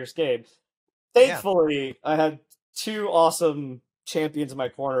they'll play your game. yeah. Thankfully, I had 2 awesome champions in my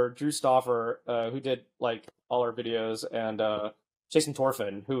corner, Drew Stoffer, who did like all our videos, and Jason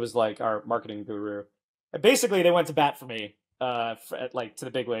Torfin, who was like our marketing guru. And basically, they went to bat for me, like to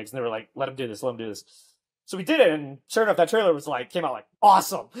the big wigs, and they were like, "Let him do this, let him do this." So we did it, and sure enough, that trailer was like came out like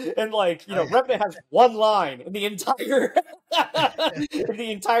awesome, and like Oh, yeah. Revenant has one line in the entire in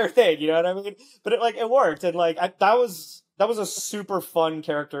the entire thing. You know what I mean? But it worked, and like that was a super fun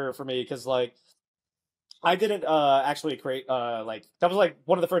character for me because like I didn't actually create like that was like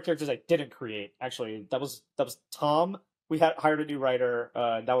one of the first characters I didn't create actually. That was Tom we had hired a new writer.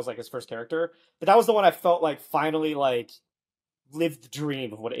 That was like his first character, but that was the one I felt like finally like lived the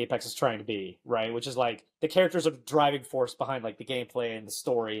dream of what Apex is trying to be, right? Which is like the characters are the driving force behind like the gameplay and the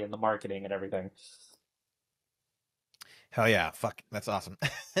story and the marketing and everything. Hell yeah, fuck, that's awesome.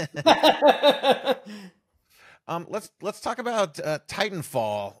 Let's talk about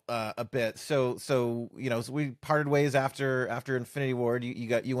Titanfall a bit. So you know, so we parted ways after Infinity Ward.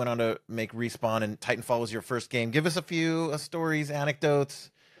 You went on to make Respawn, and Titanfall was your first game. Give us a few stories, anecdotes,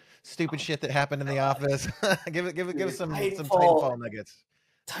 stupid shit that happened in the office. Give us some Titanfall nuggets.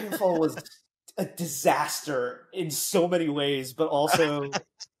 Titanfall was a disaster in so many ways, but also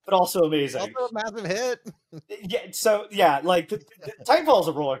amazing. Also a massive hit. Yeah, so yeah, like Titanfall is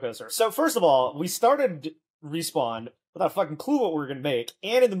a roller coaster. So first of all, we started Respawn without a fucking clue what we were gonna make,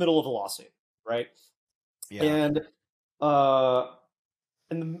 and in the middle of a lawsuit, right? Yeah. And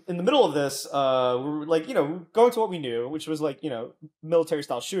in the middle of this, we were like, you know, going to what we knew, which was like, you know, military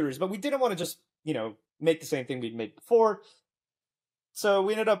style shooters, but we didn't want to just, you know, make the same thing we'd made before. So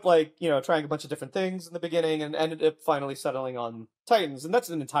we ended up like, you know, trying a bunch of different things in the beginning and ended up finally settling on Titans, and that's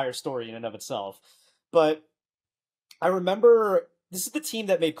an entire story in and of itself. But I remember this is the team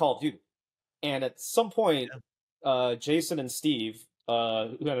that made Call of Duty. And at some point, Jason and Steve,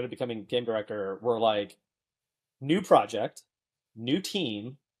 who ended up becoming game director, were like, new project, new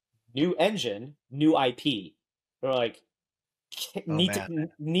team, new engine, new IP. They're like, need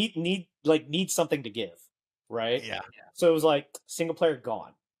something to give, right? Yeah. So it was like single player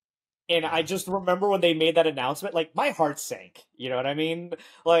gone. And I just remember when they made that announcement, like my heart sank. You know what I mean?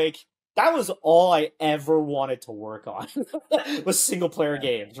 Like that was all I ever wanted to work on was single player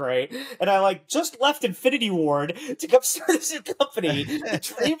games, right? And I like just left Infinity Ward to come start this new company,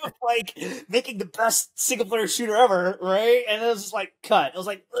 the dream of like making the best single player shooter ever, right? And it was just like cut. I was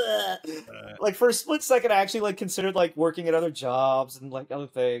like, like for a split second, I actually like considered like working at other jobs and like other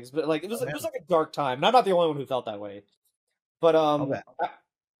things, but like it was like a dark time. And I'm not the only one who felt that way. But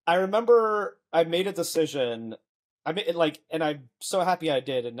I remember I made a decision. I mean, like, and I'm so happy I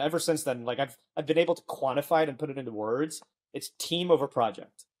did. And ever since then, like, I've been able to quantify it and put it into words. It's team over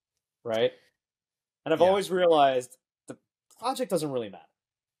project, right? And I've always realized the project doesn't really matter.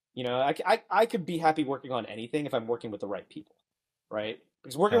 You know, I could be happy working on anything if I'm working with the right people, right?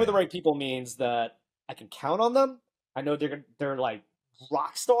 Because working with the right people means that I can count on them. I know they're like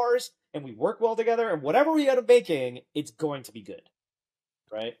rock stars, and we work well together. And whatever we end up making, it's going to be good,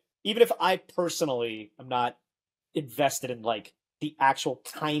 right? Even if I personally am not invested in like the actual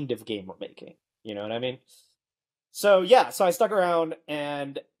kind of game we're making. You know what I mean? So yeah, so I stuck around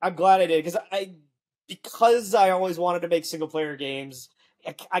and I'm glad I did because I always wanted to make single player games.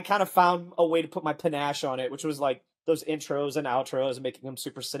 I kind of found a way to put my panache on it, which was like those intros and outros and making them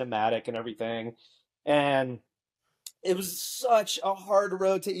super cinematic and everything. And it was such a hard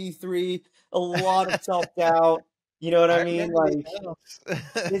road to E3, a lot of self-doubt. You know what I mean? Like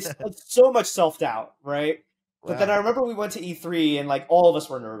it's so much self-doubt, right? But then I remember we went to E3 and like all of us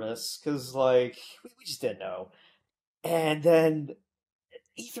were nervous because like we just didn't know. And then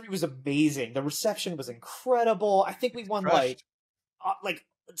E3 was amazing. The reception was incredible. I think we won like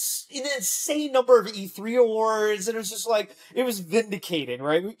an insane number of E3 awards, and it was just like it was vindicating,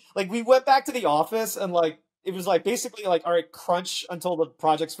 right? We went back to the office and like it was like basically like all right, crunch until the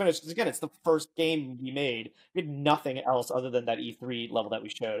project's finished because again, it's the first game we made. We had nothing else other than that E3 level that we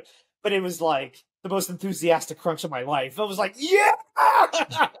showed, but it was like the most enthusiastic crunch of my life. I was like, yeah!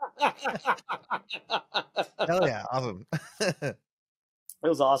 Hell yeah, awesome. It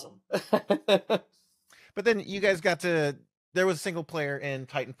was awesome. But then you guys there was a single player in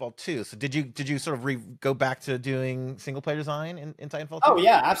Titanfall 2. So did you sort of go back to doing single player design in Titanfall 2? Oh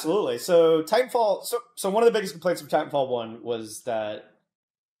yeah, absolutely. So Titanfall so one of the biggest complaints of Titanfall 1 was that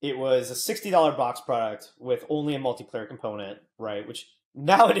it was a $60 box product with only a multiplayer component, right? Which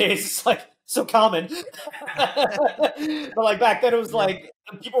nowadays is like so common. But like back then it was like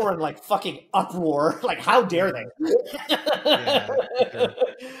people were in like fucking uproar. Like how dare they? Sure.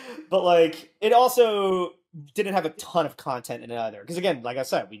 But like it also didn't have a ton of content in it either. Because again, like I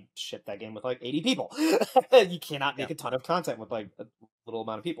said, we shipped that game with like 80 people. You cannot make a ton of content with like a little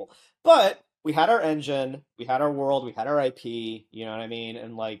amount of people. But we had our engine, we had our world, we had our IP, you know what I mean?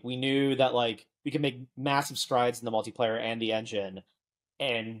 And like we knew that like we could make massive strides in the multiplayer and the engine.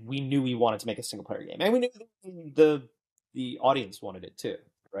 And we knew we wanted to make a single player game. And we knew the audience wanted it too,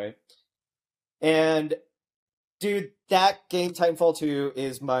 right? And dude, that game Titanfall 2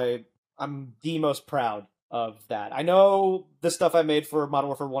 is I'm the most proud of that. I know the stuff I made for Modern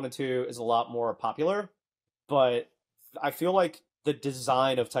Warfare 1 and 2 is a lot more popular, but I feel like the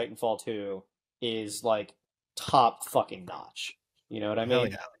design of Titanfall 2 is like top fucking notch. You know what I Hell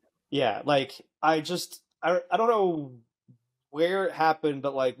mean? yeah. Yeah, like I don't know where it happened,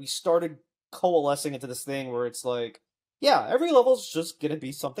 but like we started coalescing into this thing where it's like, yeah, every level's just gonna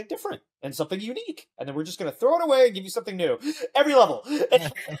be something different and something unique, and then we're just gonna throw it away and give you something new. Every level,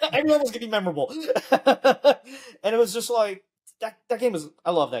 every level's gonna be memorable, and it was just like that game is.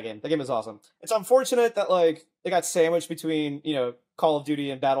 I love that game. That game is awesome. It's unfortunate that like they got sandwiched between Call of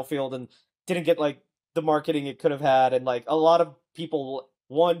Duty and Battlefield and didn't get like the marketing it could have had, and like a lot of people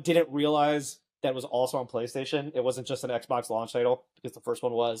one didn't realize that it was also on PlayStation. It wasn't just an Xbox launch title because the first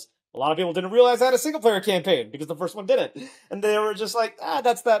one was. A lot of people didn't realize I had a single player campaign because the first one didn't, and they were just like,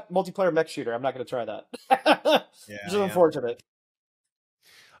 that's that multiplayer mech shooter. I'm not going to try that. Yeah, Which is yeah. unfortunate.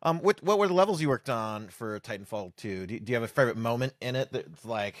 What were the levels you worked on for Titanfall 2? Do you have a favorite moment in it that's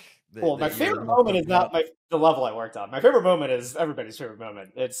like Well, my favorite moment is not the level I worked on. My favorite moment is everybody's favorite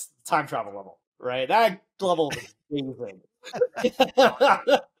moment. It's time travel level, right? That level is amazing.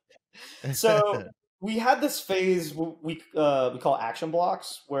 So we had this phase we call action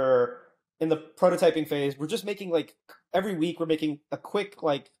blocks, where in the prototyping phase we're just making like every week we're making a quick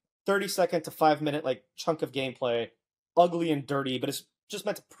like 30-second to 5-minute like chunk of gameplay, ugly and dirty, but it's just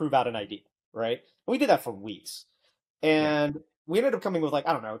meant to prove out an idea, right? And we did that for weeks, Yeah. and we ended up coming with like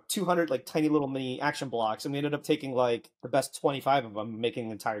I don't know 200 like tiny little mini action blocks, and we ended up taking like the best 25 of them, making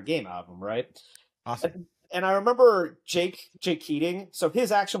an entire game out of them, right? Awesome. And I remember Jake Keating. So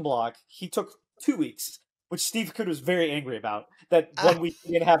his action block, he took 2 weeks, which Steve Kuhn was very angry about. That 1 week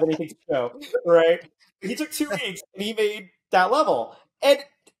he didn't have anything to show, right? He took 2 weeks and he made that level. And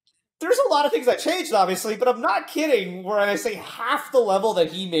there's a lot of things that changed, obviously, but I'm not kidding. Where I say half the level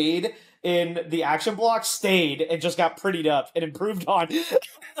that he made in the action block stayed and just got prettied up and improved on.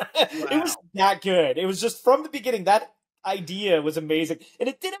 It was that good. It was just from the beginning that idea was amazing, and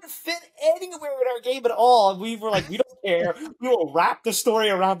it didn't fit anywhere in our game at all. And we were like, we don't care. We will wrap the story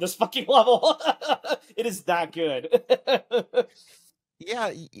around this fucking level. It is that good.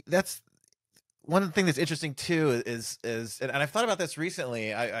 Yeah, that's one thing that's interesting too and I've thought about this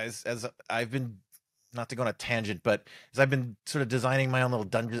recently. As I've been, not to go on a tangent, but as I've been sort of designing my own little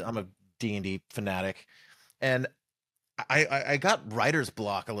dungeon. I'm a D&D fanatic, and I got writer's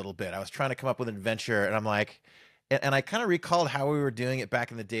block a little bit. I was trying to come up with an adventure, and I'm like, and I kind of recalled how we were doing it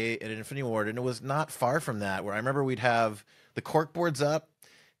back in the day at Infinity Ward, and it was not far from that. Where I remember we'd have the cork boards up,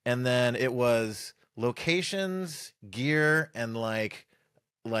 and then it was locations, gear, and like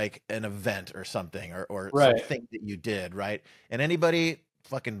an event or something, or Right. something that you did, right? And anybody,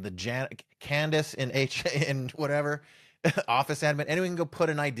 fucking Candace in in whatever office admin, anyone can go put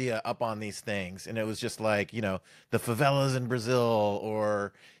an idea up on these things, and it was just like the favelas in Brazil,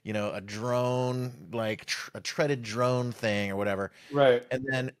 or a drone, like a treaded drone thing or whatever. Right. And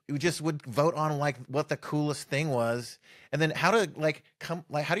then we just would vote on like what the coolest thing was, and then how to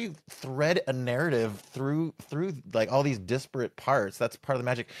how do you thread a narrative through like all these disparate parts. That's part of the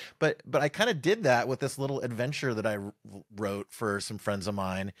magic. But I kind of did that with this little adventure that I wrote for some friends of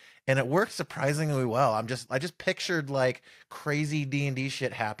mine, and it worked surprisingly well. I just pictured like crazy D&D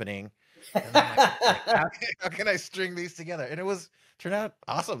shit happening, and then how can I string these together? And turned out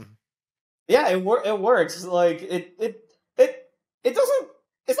awesome. Yeah, it works. Like it doesn't.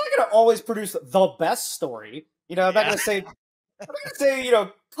 It's not going to always produce the best story. I'm not going to say. I'm not going to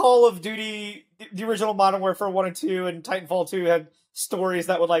say Call of Duty, the original Modern Warfare 1 and 2, and Titanfall 2 had stories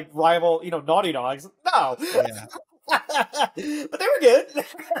that would like rival Naughty Dog's. No. Yeah. But they were good.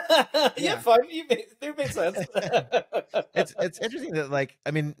 Yeah, fine. They made sense. It's interesting that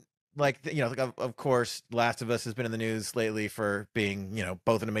of course, Last of Us has been in the news lately for being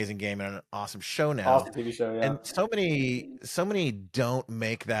both an amazing game and an awesome show now. Awesome TV show, yeah. And so many don't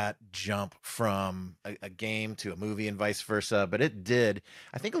make that jump from a game to a movie and vice versa, but it did.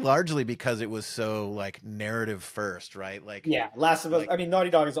 I think largely because it was so like narrative first, right? Like, yeah, Last of Us. I mean, Naughty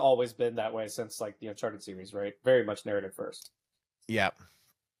Dog has always been that way since like the Uncharted series, right? Very much narrative first. Yeah.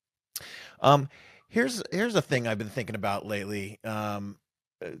 Here's a thing I've been thinking about lately.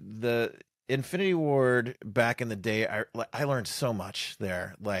 The Infinity Ward back in the day, I learned so much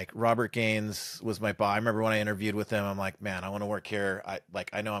there. Like, Robert Gaines was my boss. I remember when I interviewed with him, I'm like, man, I want to work here.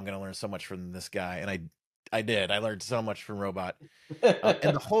 I know I'm going to learn so much from this guy, and I did. I learned so much from Robot,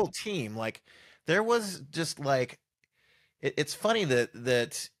 and the whole team. Like, there was just like, it's funny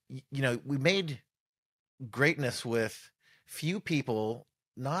that we made greatness with few people,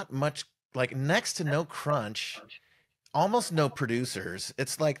 not much, like next to no crunch, almost no producers.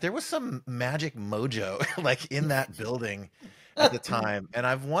 It's like there was some magic mojo like in that building at the time, and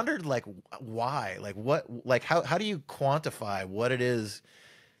I've wondered like why, like what, like how do you quantify what it is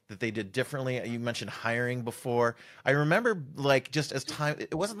that they did differently? You mentioned hiring before. I remember like just as time,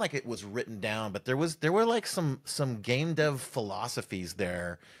 it wasn't like it was written down, but there were like some game dev philosophies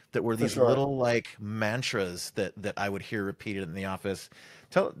there that were For these sure. little like mantras that I would hear repeated in the office.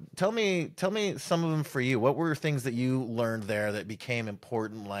 Tell me some of them for you. What were things that you learned there that became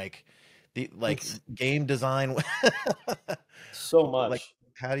important, like the like It's game design? so Like, much,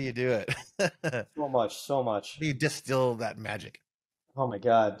 how do you do it? How so much, so much. do you distill that magic? Oh my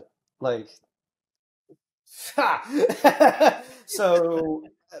God. Like, so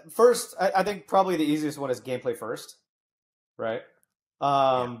first, I think probably the easiest one is gameplay first, right?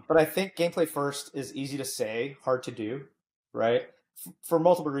 Yeah. But I think gameplay first is easy to say, hard to do, right? For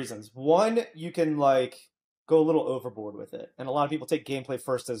multiple reasons. One, you can like go a little overboard with it, and a lot of people take gameplay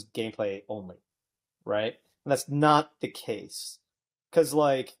first as gameplay only, right? And that's not the case. Because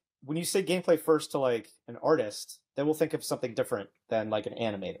like when you say gameplay first to like an artist, they will think of something different than like an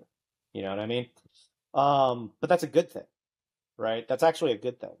animator. You know what I mean? But that's a good thing, right? That's actually a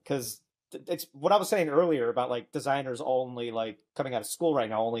good thing because it's what I was saying earlier about like designers only like coming out of school right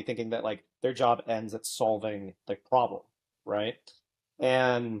now, only thinking that like their job ends at solving the problem, right?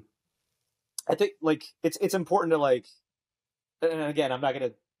 And I think like it's important to like, and again, I'm not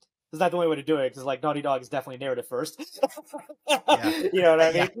gonna. It's not the only way to do it because like Naughty Dog is definitely narrative first. Yeah. You know what I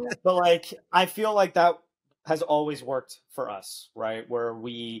Yeah. mean? But like I feel like that has always worked for us, right? Where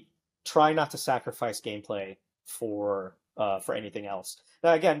we try not to sacrifice gameplay for anything else.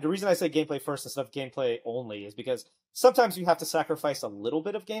 Now again, the reason I say gameplay first instead of gameplay only is because sometimes you have to sacrifice a little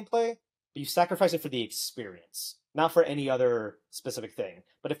bit of gameplay, but you sacrifice it for the experience, not for any other specific thing.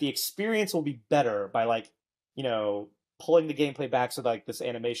 But if the experience will be better by like, you know, pulling the gameplay back so like this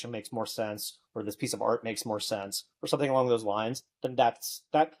animation makes more sense or this piece of art makes more sense or something along those lines, then that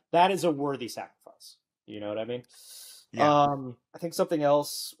is a worthy sacrifice. You know what I mean? Yeah. I think something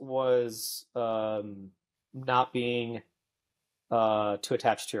else was not being too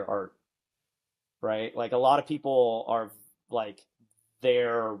attached to your art, right? Like a lot of people are like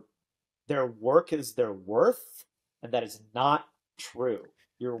their their work is their worth, and that is not true.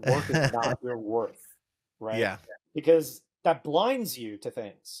 Your work is not your worth, right? Yeah. Because that blinds you to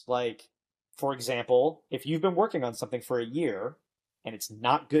things. Like, for example, if you've been working on something for a year and it's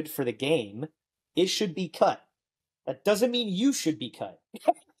not good for the game, it should be cut. That doesn't mean you should be cut.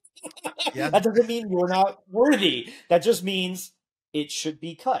 Yeah. That doesn't mean you're not worthy. That just means it should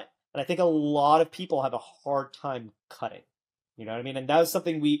be cut. And I think a lot of people have a hard time cutting. You know what I mean? And that was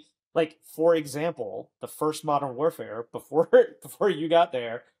something we like, for example, the first Modern Warfare, before before you got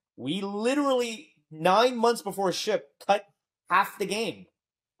there, we literally 9 months before ship cut half the game.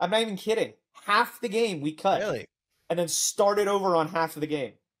 I'm not even kidding. Half the game we cut Really? and then started over on half of the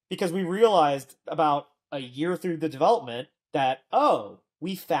game because we realized about a year through the development that, oh,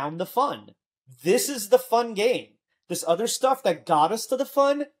 we found the fun. This is the fun game. This other stuff that got us to the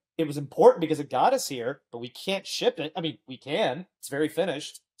fun, it was important because it got us here, but we can't ship it. I mean, we can. It's very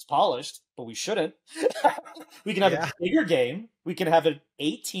finished. It's polished, but we shouldn't. We can have a Yeah. bigger game. We can have an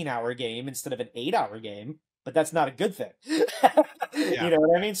 18-hour game instead of an 8-hour game, but that's not a good thing. Yeah. You know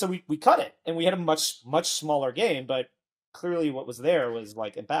what I mean? So we cut it and we had a much smaller game, but clearly what was there was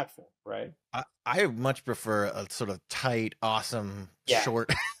like impactful, right? I much prefer a sort of tight, awesome, Yeah.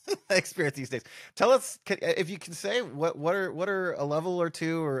 short experience these days. Tell us if you can say what are a level or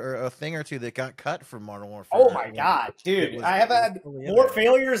two or a thing or two that got cut from Modern Oh Warfare my when God, dude. I have it was had fully in more there.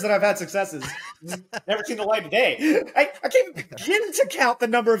 failures than I've had successes. Never seen the light of day. I can't even begin to count the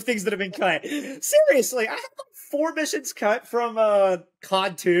number of things that have been cut. Seriously, I had like 4 missions cut from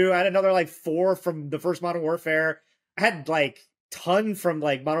COD 2. I had another like 4 from the first Modern Warfare. I had like ton from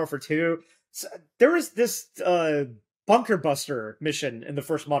like Modern Warfare 2. So, there was this bunker buster mission in the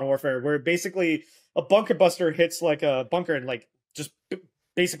first Modern Warfare where basically a bunker buster hits like a bunker and like just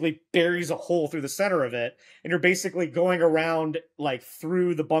basically buries a hole through the center of it, and you're basically going around like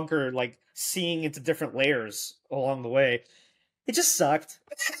through the bunker, like seeing into different layers along the way. It just sucked.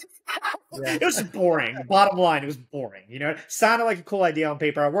 Yeah. It was just boring. Bottom line, it was boring. You know, it sounded like a cool idea on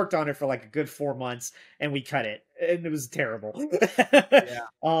paper. I worked on it for like a good 4 months, and we cut it, and it was terrible. Yeah.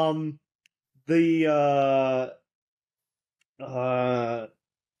 The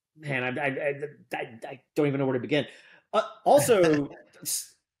man, I don't even know where to begin. Also,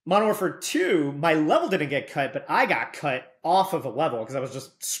 Modern Warfare 2, my level didn't get cut, but I got cut off of a level because I was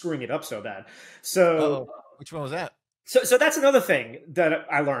just screwing it up so bad. So, Uh-oh. Which one was that? so that's another thing that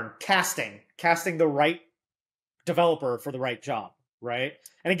I learned: casting the right developer for the right job, right?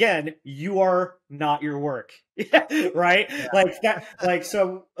 And again, you are not your work, right? Yeah. Like that, like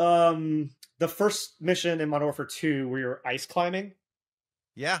so. The first mission in Modern Warfare 2, where you're ice climbing.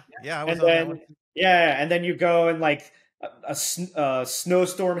 I was And on that one. then yeah, and then you go and like a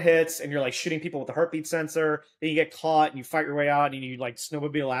snowstorm hits, and you're like shooting people with a heartbeat sensor. Then you get caught, and you fight your way out, and you like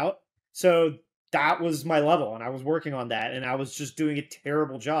snowmobile out. So that was my level, and I was working on that, and I was just doing a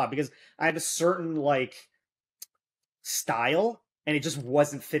terrible job because I had a certain like style, and it just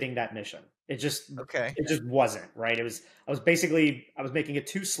wasn't fitting that mission. Okay. It just wasn't right. I was making it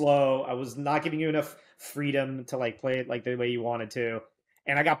too slow. I was not giving you enough freedom to like play it like the way you wanted to,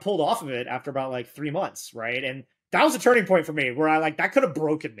 and I got pulled off of it after about like 3 months, right? And that was a turning point for me where I like that could have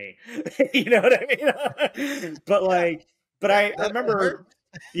broken me. You know what I mean? But Yeah, like, I that hurt. remember,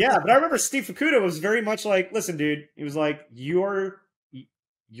 yeah, but I remember Steve Fukuda was very much like, listen, dude, he was like, you're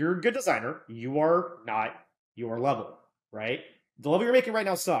a good designer. You are not your level, right? The level you're making right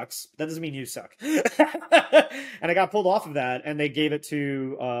now sucks. That doesn't mean you suck. And I got pulled off of that, and they gave it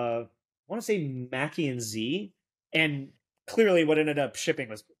to I want to say Mackie and Z, and clearly what ended up shipping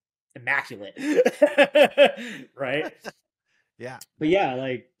was immaculate, right? Yeah. But yeah,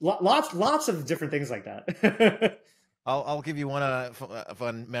 like lots of different things like that. I'll give you one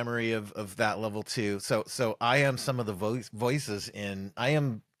fun memory of that level too. So I am some of the voices in. I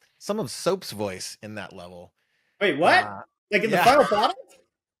am some of Soap's voice in that level. Wait, what? Like in the Yeah. final product?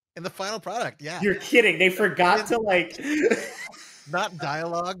 In the final product, yeah. You're kidding. They forgot to like Not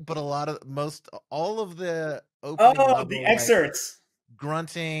dialogue, but all of the opening level, the like, excerpts.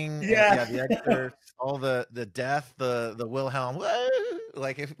 grunting, and Yeah. the excerpts, all the death, the Wilhelm, "Whoa!"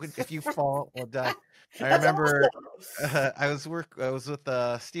 Like if you fall or die. I That's remember awesome. I was with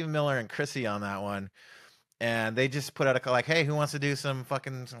Stephen Miller and Chrissy on that one, and they just put out a call like, "Hey, who wants to do some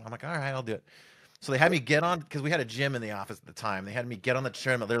fucking?" I'm like, "All right, I'll do it." So they had me get on, because we had a gym in the office at the time. They had me get on the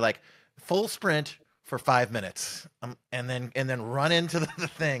treadmill. They're like, full sprint for 5 minutes, and then run into the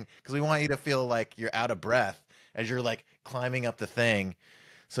thing, because we want you to feel like you're out of breath as you're like climbing up the thing.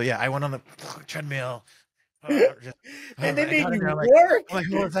 So yeah, I went on the treadmill. And they I made got in you there. work. I'm like,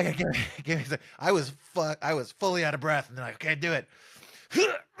 hold on a second, give me a second. I was fully out of breath, and they're like, okay, do it.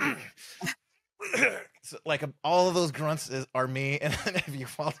 So, like, all of those grunts are me, and then if you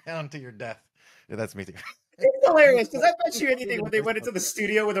fall down to your death, yeah, that's me too. It's hilarious because I bet you anything when they went into the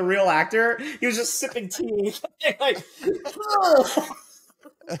studio with a real actor, he was just sipping tea. Like,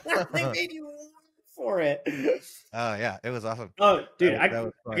 they made you work for it. Oh yeah, it was awesome. Oh, dude, That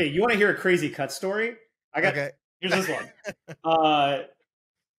was fun. okay, you want to hear a crazy cut story? Okay. Here's this one.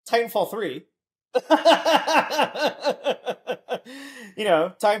 Titanfall 3.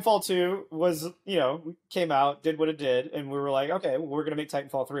 Titanfall 2 was, came out, did what it did, and we were like, okay, we're going to make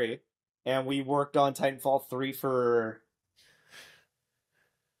Titanfall 3. And we worked on Titanfall 3 for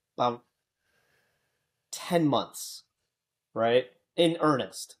 10 months, right? In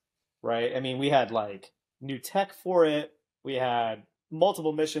earnest, right? I mean, we had like new tech for it. We had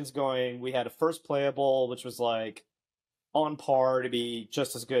multiple missions going. We had a first playable, which was like on par to be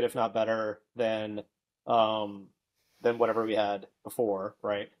just as good, if not better, than whatever we had before,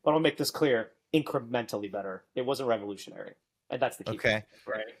 right? But I'll make this clear: incrementally better. It wasn't revolutionary, and that's the key. Okay.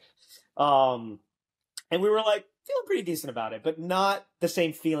 Right? And we were like feeling pretty decent about it, but not the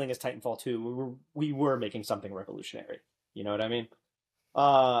same feeling as Titanfall 2. We were making something revolutionary. You know what I mean?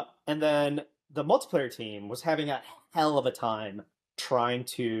 And then the multiplayer team was having a hell of a time trying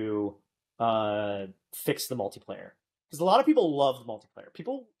to fix the multiplayer, because a lot of people loved multiplayer.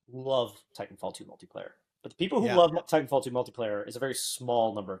 People love Titanfall 2 multiplayer, but the people who love Titanfall 2 multiplayer is a very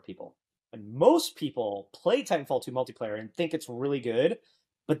small number of people. And most people play Titanfall 2 multiplayer and think it's really good,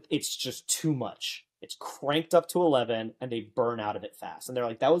 but it's just too much. It's cranked up to 11, and they burn out of it fast. And they're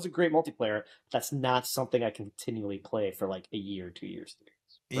like, that was a great multiplayer. That's not something I can continually play for like a year, 2 years,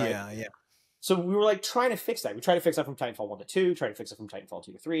 3 years. Right? Yeah. So we were like trying to fix that. We tried to fix that from Titanfall 1 to 2, tried to fix it from Titanfall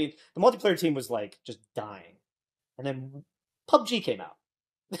 2 to 3. The multiplayer team was like just dying. And then PUBG came out.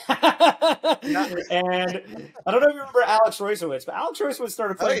 And I don't know if you remember Alex Roycewicz, but Alex Roycewicz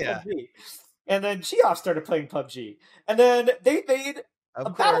started playing PUBG. And then Geoff started playing PUBG. And then they made a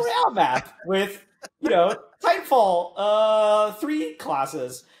battle royale map with, Titanfall 3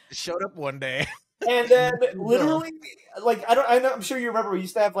 classes. It showed up one day. And then literally, like, I'm sure you remember, we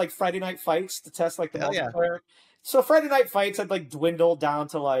used to have like Friday night fights to test like the multiplayer. So Friday night fights had like dwindled down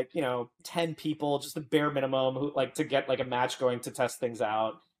to like, 10 people, just the bare minimum, who like to get like a match going to test things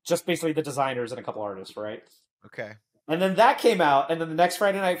out. Just basically the designers and a couple artists, right? Okay. And then that came out, and then the next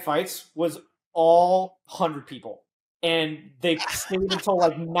Friday night fights was all 100 people. And they stayed until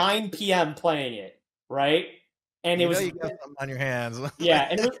like 9 p.m. playing it, right? And you got something on your hands.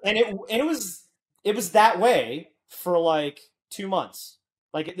 Yeah, and it was that way for like 2 months.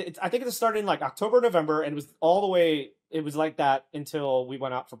 Like I think it started in like October, November, and it was all the way it was like that until we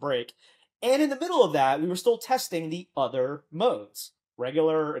went out for break. And in the middle of that, we were still testing the other modes,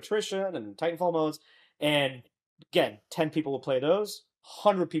 regular attrition and Titanfall modes. And again, 10 people would play those,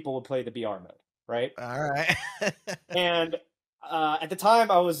 100 people would play the BR mode, right? All right. And at the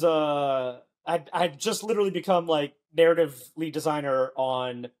time, I'd just literally become like narrative lead designer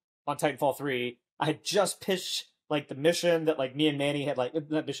on Titanfall 3. I had just pitched like the mission that like me and Manny had like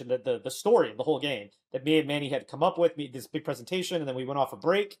not mission the story of the whole game that me and Manny had come up with, me this big presentation, and then we went off a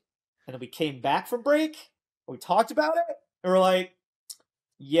break, and then we came back from break, and we talked about it, and we're like,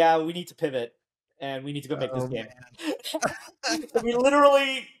 yeah, we need to pivot and we need to go make this game. So we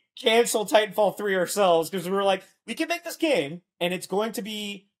literally canceled Titanfall 3 ourselves because we were like, we can make this game and it's going to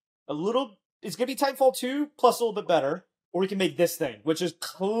be it's going to be Titanfall 2 plus a little bit better, or we can make this thing, which is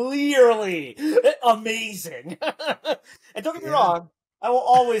clearly amazing. And don't get me wrong, I will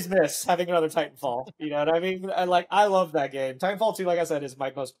always miss having another Titanfall. You know what I mean? I love that game. Titanfall 2, like I said, is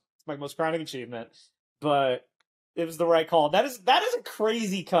my most crowning achievement, but it was the right call. That is a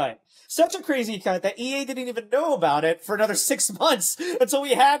crazy cut. Such a crazy cut that EA didn't even know about it for another 6 months until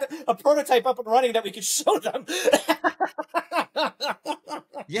we had a prototype up and running that we could show them.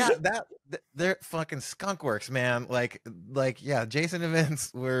 Yeah, they're fucking skunkworks, man. Like yeah, Jason and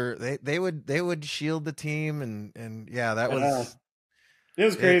Vince were they would shield the team, and yeah, that was it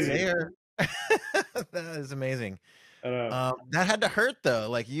was crazy. That is amazing. That had to hurt though.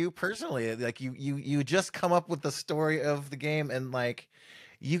 Like you personally, like you just come up with the story of the game, and like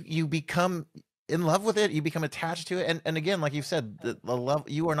you become in love with it. You become attached to it, and again, like you said, the level,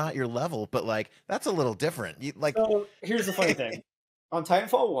 you are not your level, but like that's a little different. So here's the funny thing: on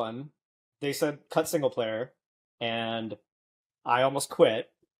Titanfall 1, they said cut single player, and I almost quit,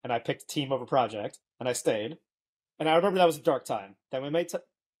 and I picked team over project, and I stayed. And I remember that was a dark time. Then we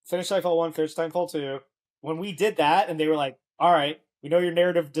finished Titanfall 1, finished Titanfall 2. When we did that, and they were like, all right, we know you're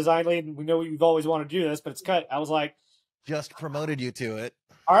narrative design lead, and we know you've always wanted to do this, but it's cut. I was like, just promoted you to it.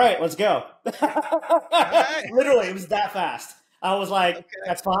 All right, let's go. Right. Literally, it was that fast. I was like, okay,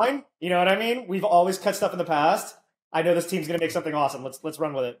 that's fine. You know what I mean? We've always cut stuff in the past. I know this team's gonna make something awesome. Let's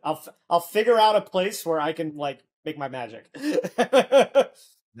run with it. I'll figure out a place where I can like make my magic.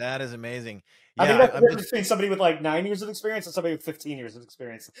 That is amazing. Yeah, I think that's the difference between somebody with like 9 years of experience and somebody with 15 years of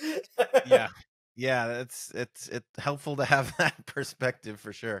experience. Yeah, it's helpful to have that perspective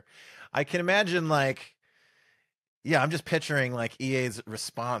for sure. I can imagine like, yeah, I'm just picturing like EA's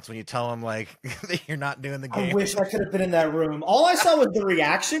response when you tell them like that you're not doing the game. I wish I could have been in that room. All I saw was the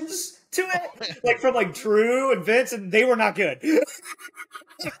reactions to it, like from like Drew and Vince, and they were not good.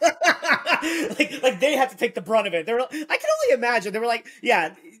 like they had to take the brunt of it. They were. I can only imagine. They were like,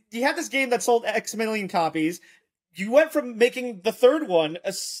 yeah, you had this game that sold X million copies. You went from making the third one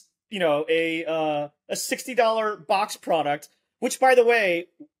a $60 box product, which by the way,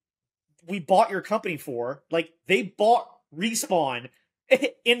 we bought your company for. Like they bought Respawn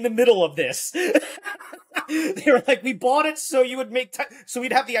in the middle of this. They were like, we bought it so you would so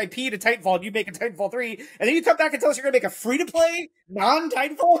we'd have the IP to Titanfall, and you make a Titanfall 3, and then you come back and tell us you're gonna make a free-to-play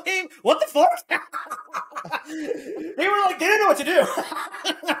non-Titanfall game? What the fuck? They were like, they didn't know what to do.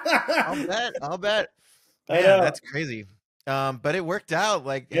 I'll bet. Yeah, that's crazy. But it worked out.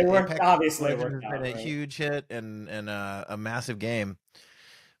 Like it worked. Obviously, it worked out. Been a huge hit and a massive game.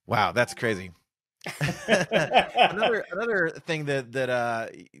 Wow, that's crazy. another thing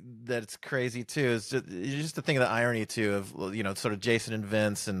that's crazy too is just to think of the irony too of sort of Jason and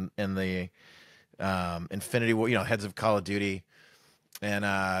Vince and the Infinity War, heads of Call of Duty,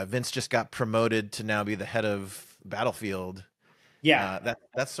 and Vince just got promoted to now be the head of Battlefield. Yeah,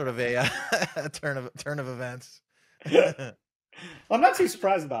 that's sort of a turn of events. I'm not too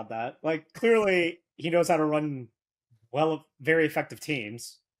surprised about that. Like clearly he knows how to run very effective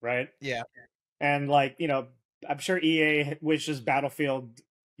teams, right? Yeah. And like, I'm sure EA wishes Battlefield,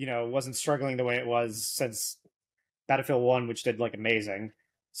 wasn't struggling the way it was since Battlefield 1, which did like amazing.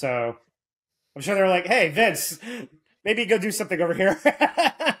 So I'm sure they're like, hey, Vince, maybe go do something over here.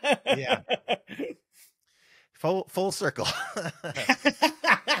 Yeah. Full circle.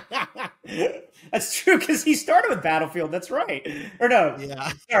 That's true, because he started with Battlefield. That's right. Or no.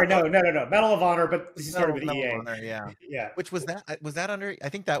 Yeah. Sorry, no. Medal of Honor, but he started with EA. Honor, yeah. Yeah. Which was that under? I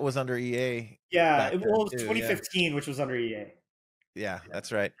think that was under EA. Yeah. It was 2015, which was under EA. Yeah,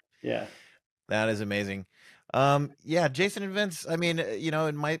 that's right. Yeah. That is amazing. Yeah, Jason and Vince, I mean,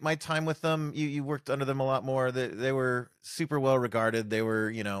 in my time with them, you worked under them a lot more. They were super well regarded. They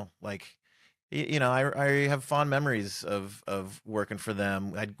were, I have fond memories of working for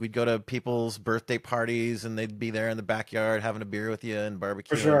them. We'd go to people's birthday parties, and they'd be there in the backyard having a beer with you and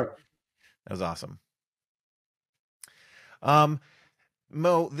barbecue. For sure. That was awesome. Um,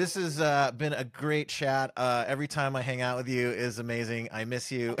 Mo, this has been a great chat. Every time I hang out with you is amazing. I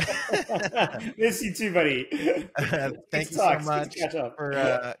miss you. Miss you too, buddy. Good Thank to you so talk. It's good to much catch up.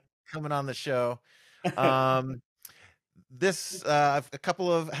 for coming on the show. Um, this a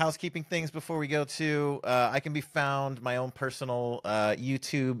couple of housekeeping things before we go to. I can be found my own personal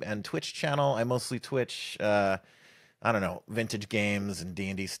YouTube and Twitch channel. I mostly Twitch. I don't know, vintage games and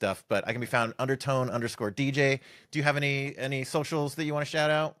D&D stuff, but I can be found Undertone_DJ. Do you have any socials that you want to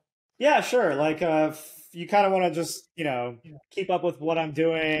shout out? Yeah, sure. Like, if you kind of want to just, keep up with what I'm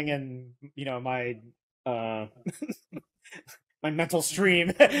doing and, my uh my mental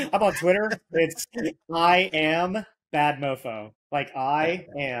stream. I'm on Twitter. It's I am bad mofo. Like I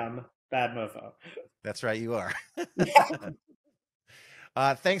am bad mofo. That's right, you are.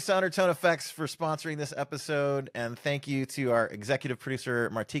 Thanks to UndertoneFX for sponsoring this episode, and thank you to our executive producer,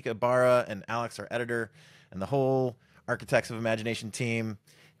 Martika Ibarra, and Alex, our editor, and the whole Architects of Imagination team.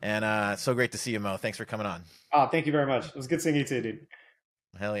 And so great to see you, Mo. Thanks for coming on. Oh, thank you very much. It was good seeing you too, dude.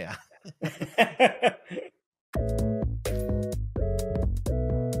 Hell yeah.